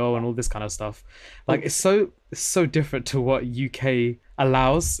Freaky Girl and all this kind of stuff. Like it's so different to what UK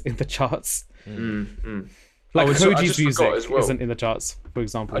allows in the charts. Like Koji's music isn't in the charts, for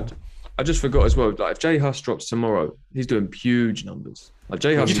example. I just forgot as well. Like if J Hus drops tomorrow, he's doing huge numbers. Like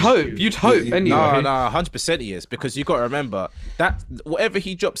J Hus, you'd hope. Anyway, no, 100% he is, because you got to remember that whatever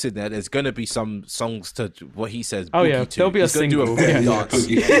he drops in there's gonna be some songs to what he says. Oh yeah, there'll be a single. Dance.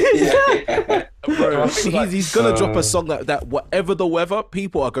 Bro, he's gonna drop a song that whatever the weather,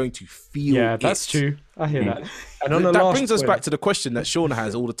 people are going to feel. Yeah, that's true. I hear that. And that brings us back to the question that Sean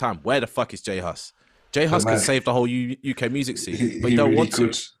has all the time: where the fuck is J Hus? J Hus can save the whole UK music scene, but he don't want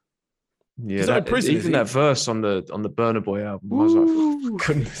to. Yeah, even that verse on the Burna Boy album, I was like,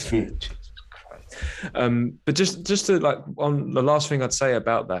 goodness me. But just to like on the last thing I'd say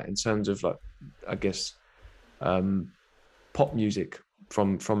about that in terms of like, I guess, pop music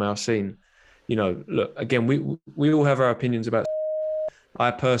from our scene. You know, look, again, we all have our opinions about. I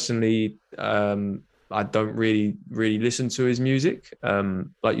personally, I don't really listen to his music.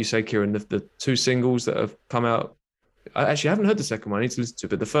 Like you say, Kieran, the 2 singles that have come out. I actually haven't heard the second one. I need to listen to it.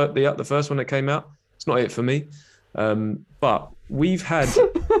 But the first one that came out, it's not it for me. But we've had.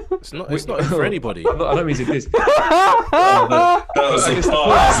 It's not it for anybody. I don't mean to this. That was the part.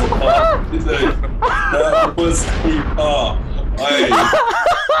 That was the part.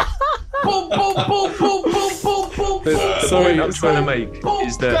 The point I'm trying to make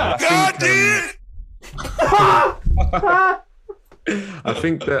is that I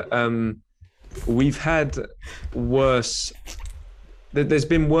think that we've had worse. There's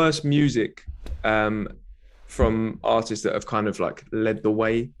been worse music from artists that have kind of like led the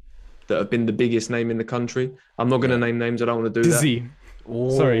way, that have been the biggest name in the country. I'm not going to name names. I don't want to do that.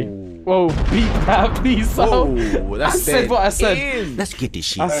 Sorry. Whoa, beat that, please. Oh, I said what I said. Let's get this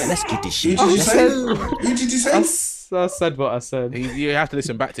shit. Let's get this shit. Who did you say? I said what I said. You have to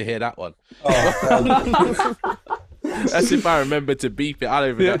listen back to hear that one. Oh, That's if I remember to beep it. I don't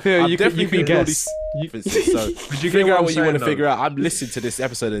even know. Theo, you can guess. So But you figure out what you want to figure out. I'm listening to this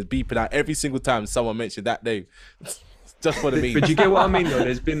episode and beeping out every single time someone mentioned that name. Just what I mean. But you get what I mean, though.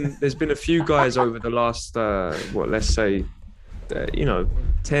 There's been a few guys over the last let's say,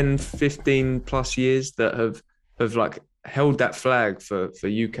 10, 15 plus years that have like held that flag for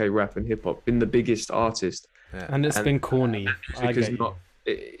UK rap and hip hop, been the biggest artist. Yeah. And it's been corny. It's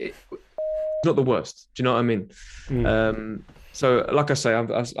not the worst. Do you know what I mean? So, like I say,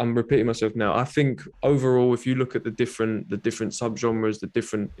 I'm repeating myself now. I think overall, if you look at the different subgenres, the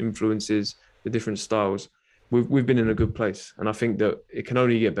different influences, the different styles, we've been in a good place, and I think that it can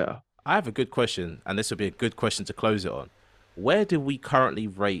only get better. I have a good question, and this would be a good question to close it on. Where do we currently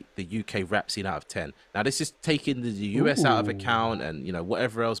rate the UK rap scene out of 10? Now, this is taking the US out of account and,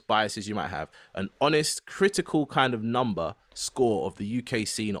 whatever else biases you might have. An honest, critical kind of score of the UK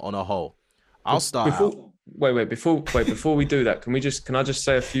scene on a whole. I'll start. Before we do that, can I just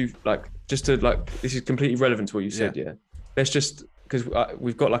say a few, this is completely relevant to what you said, yeah? Let's just, because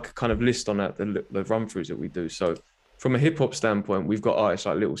we've got like a kind of list on that, the run-throughs that we do. So from a hip-hop standpoint, we've got artists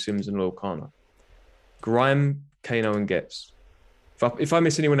like Little Sims and Loyle Carner. Grime, Kano and Gets. If I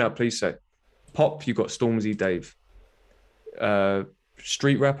miss anyone out, please say. Pop, you've got Stormzy, Dave.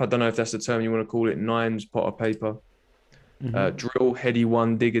 Street rap, I don't know if that's the term you want to call it. Nines, Potter Paper. Drill, Heady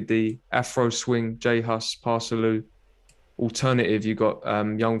One, Digger D. Afro Swing, J Hus, Parsaloo. Alternative, you've got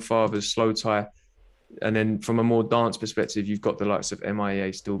Young Fathers, Slow Tie. And then from a more dance perspective, you've got the likes of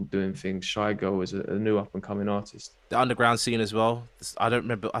M.I.A. still doing things. Shy Girl is a new up-and-coming artist. The underground scene as well. I don't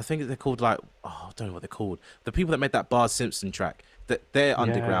remember. I think they're called I don't know what they're called. The people that made that Bart Simpson track, they're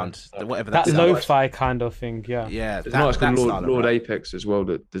underground. Whatever that lo-fi kind of thing, yeah. Yeah, there's an artist called Lord Apex as well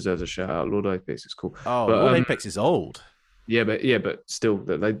that deserves a shout-out. Lord Apex is cool. Oh, but, Lord Apex is old. Yeah, but still,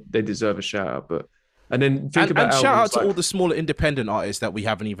 they deserve a shout-out. But... And then think about shout out to all the smaller independent artists that we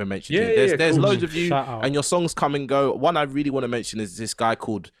haven't even mentioned. There's cool. Loads of you, and your songs come and go. One I really want to mention is this guy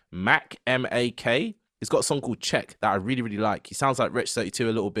called M.I.A, M.A.K. He's got a song called Check that I really, really like. He sounds like Rich 32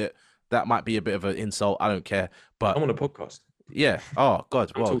 a little bit. That might be a bit of an insult. I don't care. But I'm on a podcast. Yeah. Oh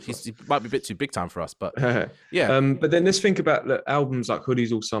God. Well, talk to he might be a bit too big time for us, but yeah. yeah. But then let's think about albums like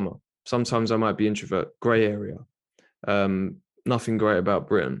Hoodies All Summer. Sometimes I might be introvert. Grey Area. Nothing Great About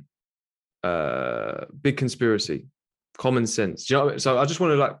Britain. Big Conspiracy. Common Sense. Do you know what I mean? So I just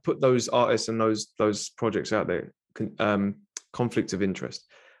want to like put those artists and those projects out there. Conflict of interest.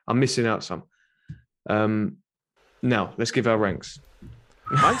 I'm missing out some. Now let's give our ranks.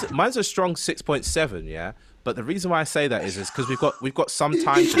 Mine's a strong 6.7. Yeah. But the reason why I say that is because we've got some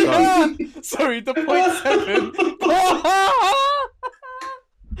time to go. Sorry, the 0.7.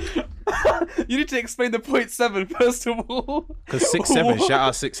 You need to explain the 0.7 first of all. Because 6.7, shout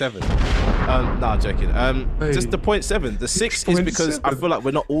out 6.7. No, I'm joking. Just the 0.7. The 6 is because I feel like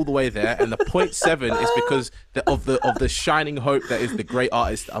we're not all the way there, and the 0.7 is because of the shining hope that is the great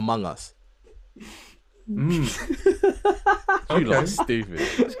artist among us. You lot stupid.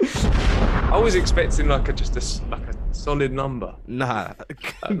 I was expecting like a solid number. Nah,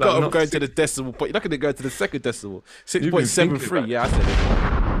 you gotta go to the decimal point. You're not gonna go to the second decimal. 6.73. Yeah, I said it.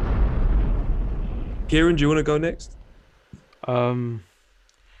 Kieran, do you want to go next?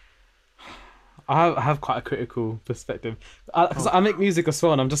 I have quite a critical perspective because I make music as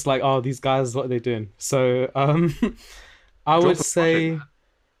well, and I'm just like, oh, these guys, what are they doing? So I would say,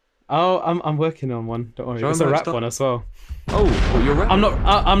 I'm working on one. Don't worry, it's a rap one as well. Oh, well, you're rapping?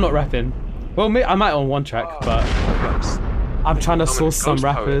 I'm not rapping. Well, I might on one track, but I'm trying to source some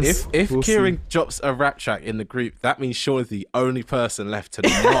rappers. If Kieran drops a rap track in the group, that means Sean's the only person left to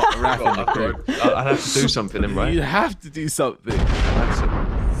not rap in the group. I'd have to do something then, right? You have to do something.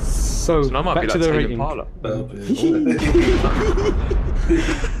 So I might back be to like the rating.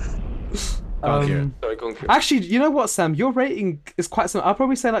 Sorry, go on, Kieran. Actually, you know what, Sam? Your rating is quite similar. I'll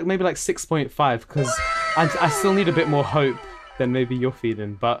probably say maybe 6.5 because I still need a bit more hope than maybe you're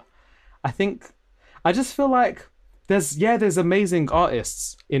feeling. But I just feel like there's amazing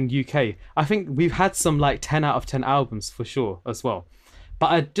artists in UK. I think we've had some 10 out of 10 albums for sure as well.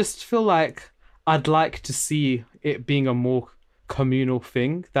 But I just feel like I'd like to see it being a more communal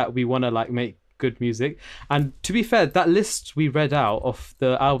thing that we want to make good music. And to be fair, that list we read out of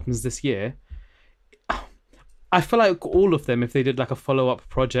the albums this year, I feel like all of them, if they did a follow-up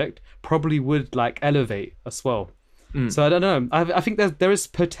project, probably would elevate as well. So I don't know. I think there is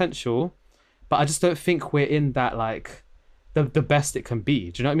potential, but I just don't think we're in that the best it can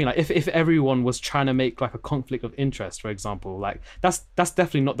be. Do you know what I mean? If everyone was trying to make a conflict of interest, for example, that's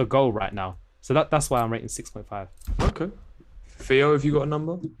definitely not the goal right now. So that's why I'm rating 6.5. Okay. Theo, have you got a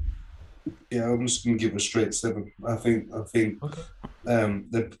number? Yeah, I'm just gonna give it a straight 7. I think Okay.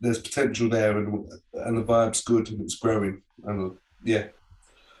 There's potential there, and the vibe's good, and it's growing, and it's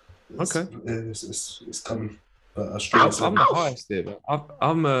coming. But a straight I'm 7. the highest here, but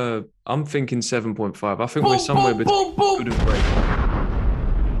I'm thinking 7.5. I think we're somewhere between good and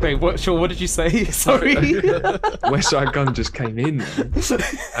great. Wait, what did you say? Sorry. West Side Gun just came in, man.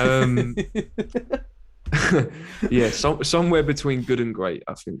 Yeah, somewhere between good and great,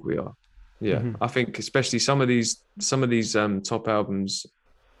 I think we are. Yeah, I think especially some of these top albums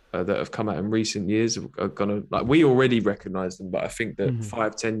that have come out in recent years are gonna we already recognise them, but I think that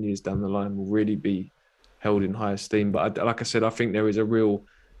 5-10 years down the line will really be held in high esteem. But like I said, I think there is a real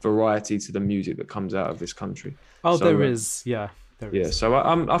variety to the music that comes out of this country. Oh, so, there is, yeah. Yeah, so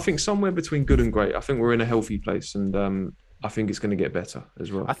I think somewhere between good and great. I think we're in a healthy place, and I think it's going to get better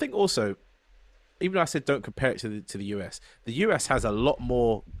as well. I think also, even though I said don't compare it to the US, the US has a lot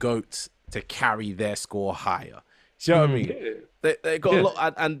more GOATs to carry their score higher. Do you know what I mean? Yeah. They got a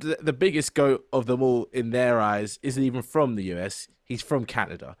lot, and the biggest GOAT of them all in their eyes isn't even from the US. He's from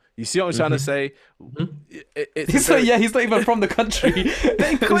Canada. You see what I'm trying to say? He's not even from the country.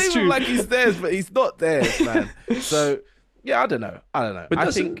 They claim him like he's theirs, but he's not theirs, man. So yeah, I don't know. But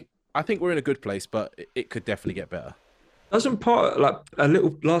I think we're in a good place, but it could definitely get better. Doesn't a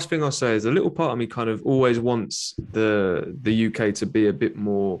little last thing I'll say is a little part of me kind of always wants the UK to be a bit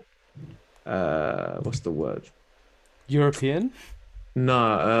more what's the word? European?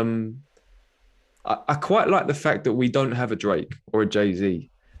 No, I quite like the fact that we don't have a Drake or a Jay-Z,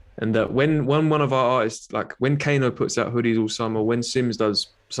 and that when one of our artists, when Carner puts out Hoodies All Summer, when Sims does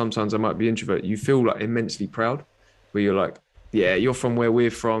Sometimes I Might Be Introvert, you feel immensely proud, where you're yeah, you're from where we're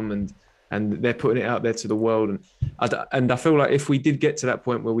from, and they're putting it out there to the world. And I feel like if we did get to that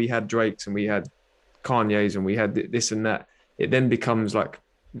point where we had Drakes and we had Kanye's and we had this and that, it then becomes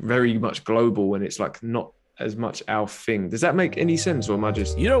very much global, and it's not as much our thing. Does that make any sense, or am I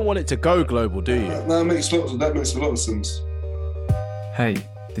just... You don't want it to go global, do you? That makes a lot of sense. Hey,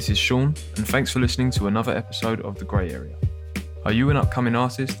 this is Sean, and thanks for listening to another episode of The Grey Area. Are you an upcoming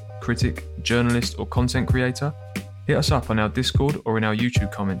artist, critic, journalist, or content creator? Hit us up on our Discord or in our YouTube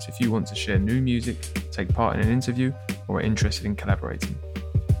comments if you want to share new music, take part in an interview, or are interested in collaborating.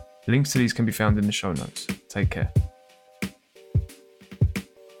 Links to these can be found in the show notes. Take care.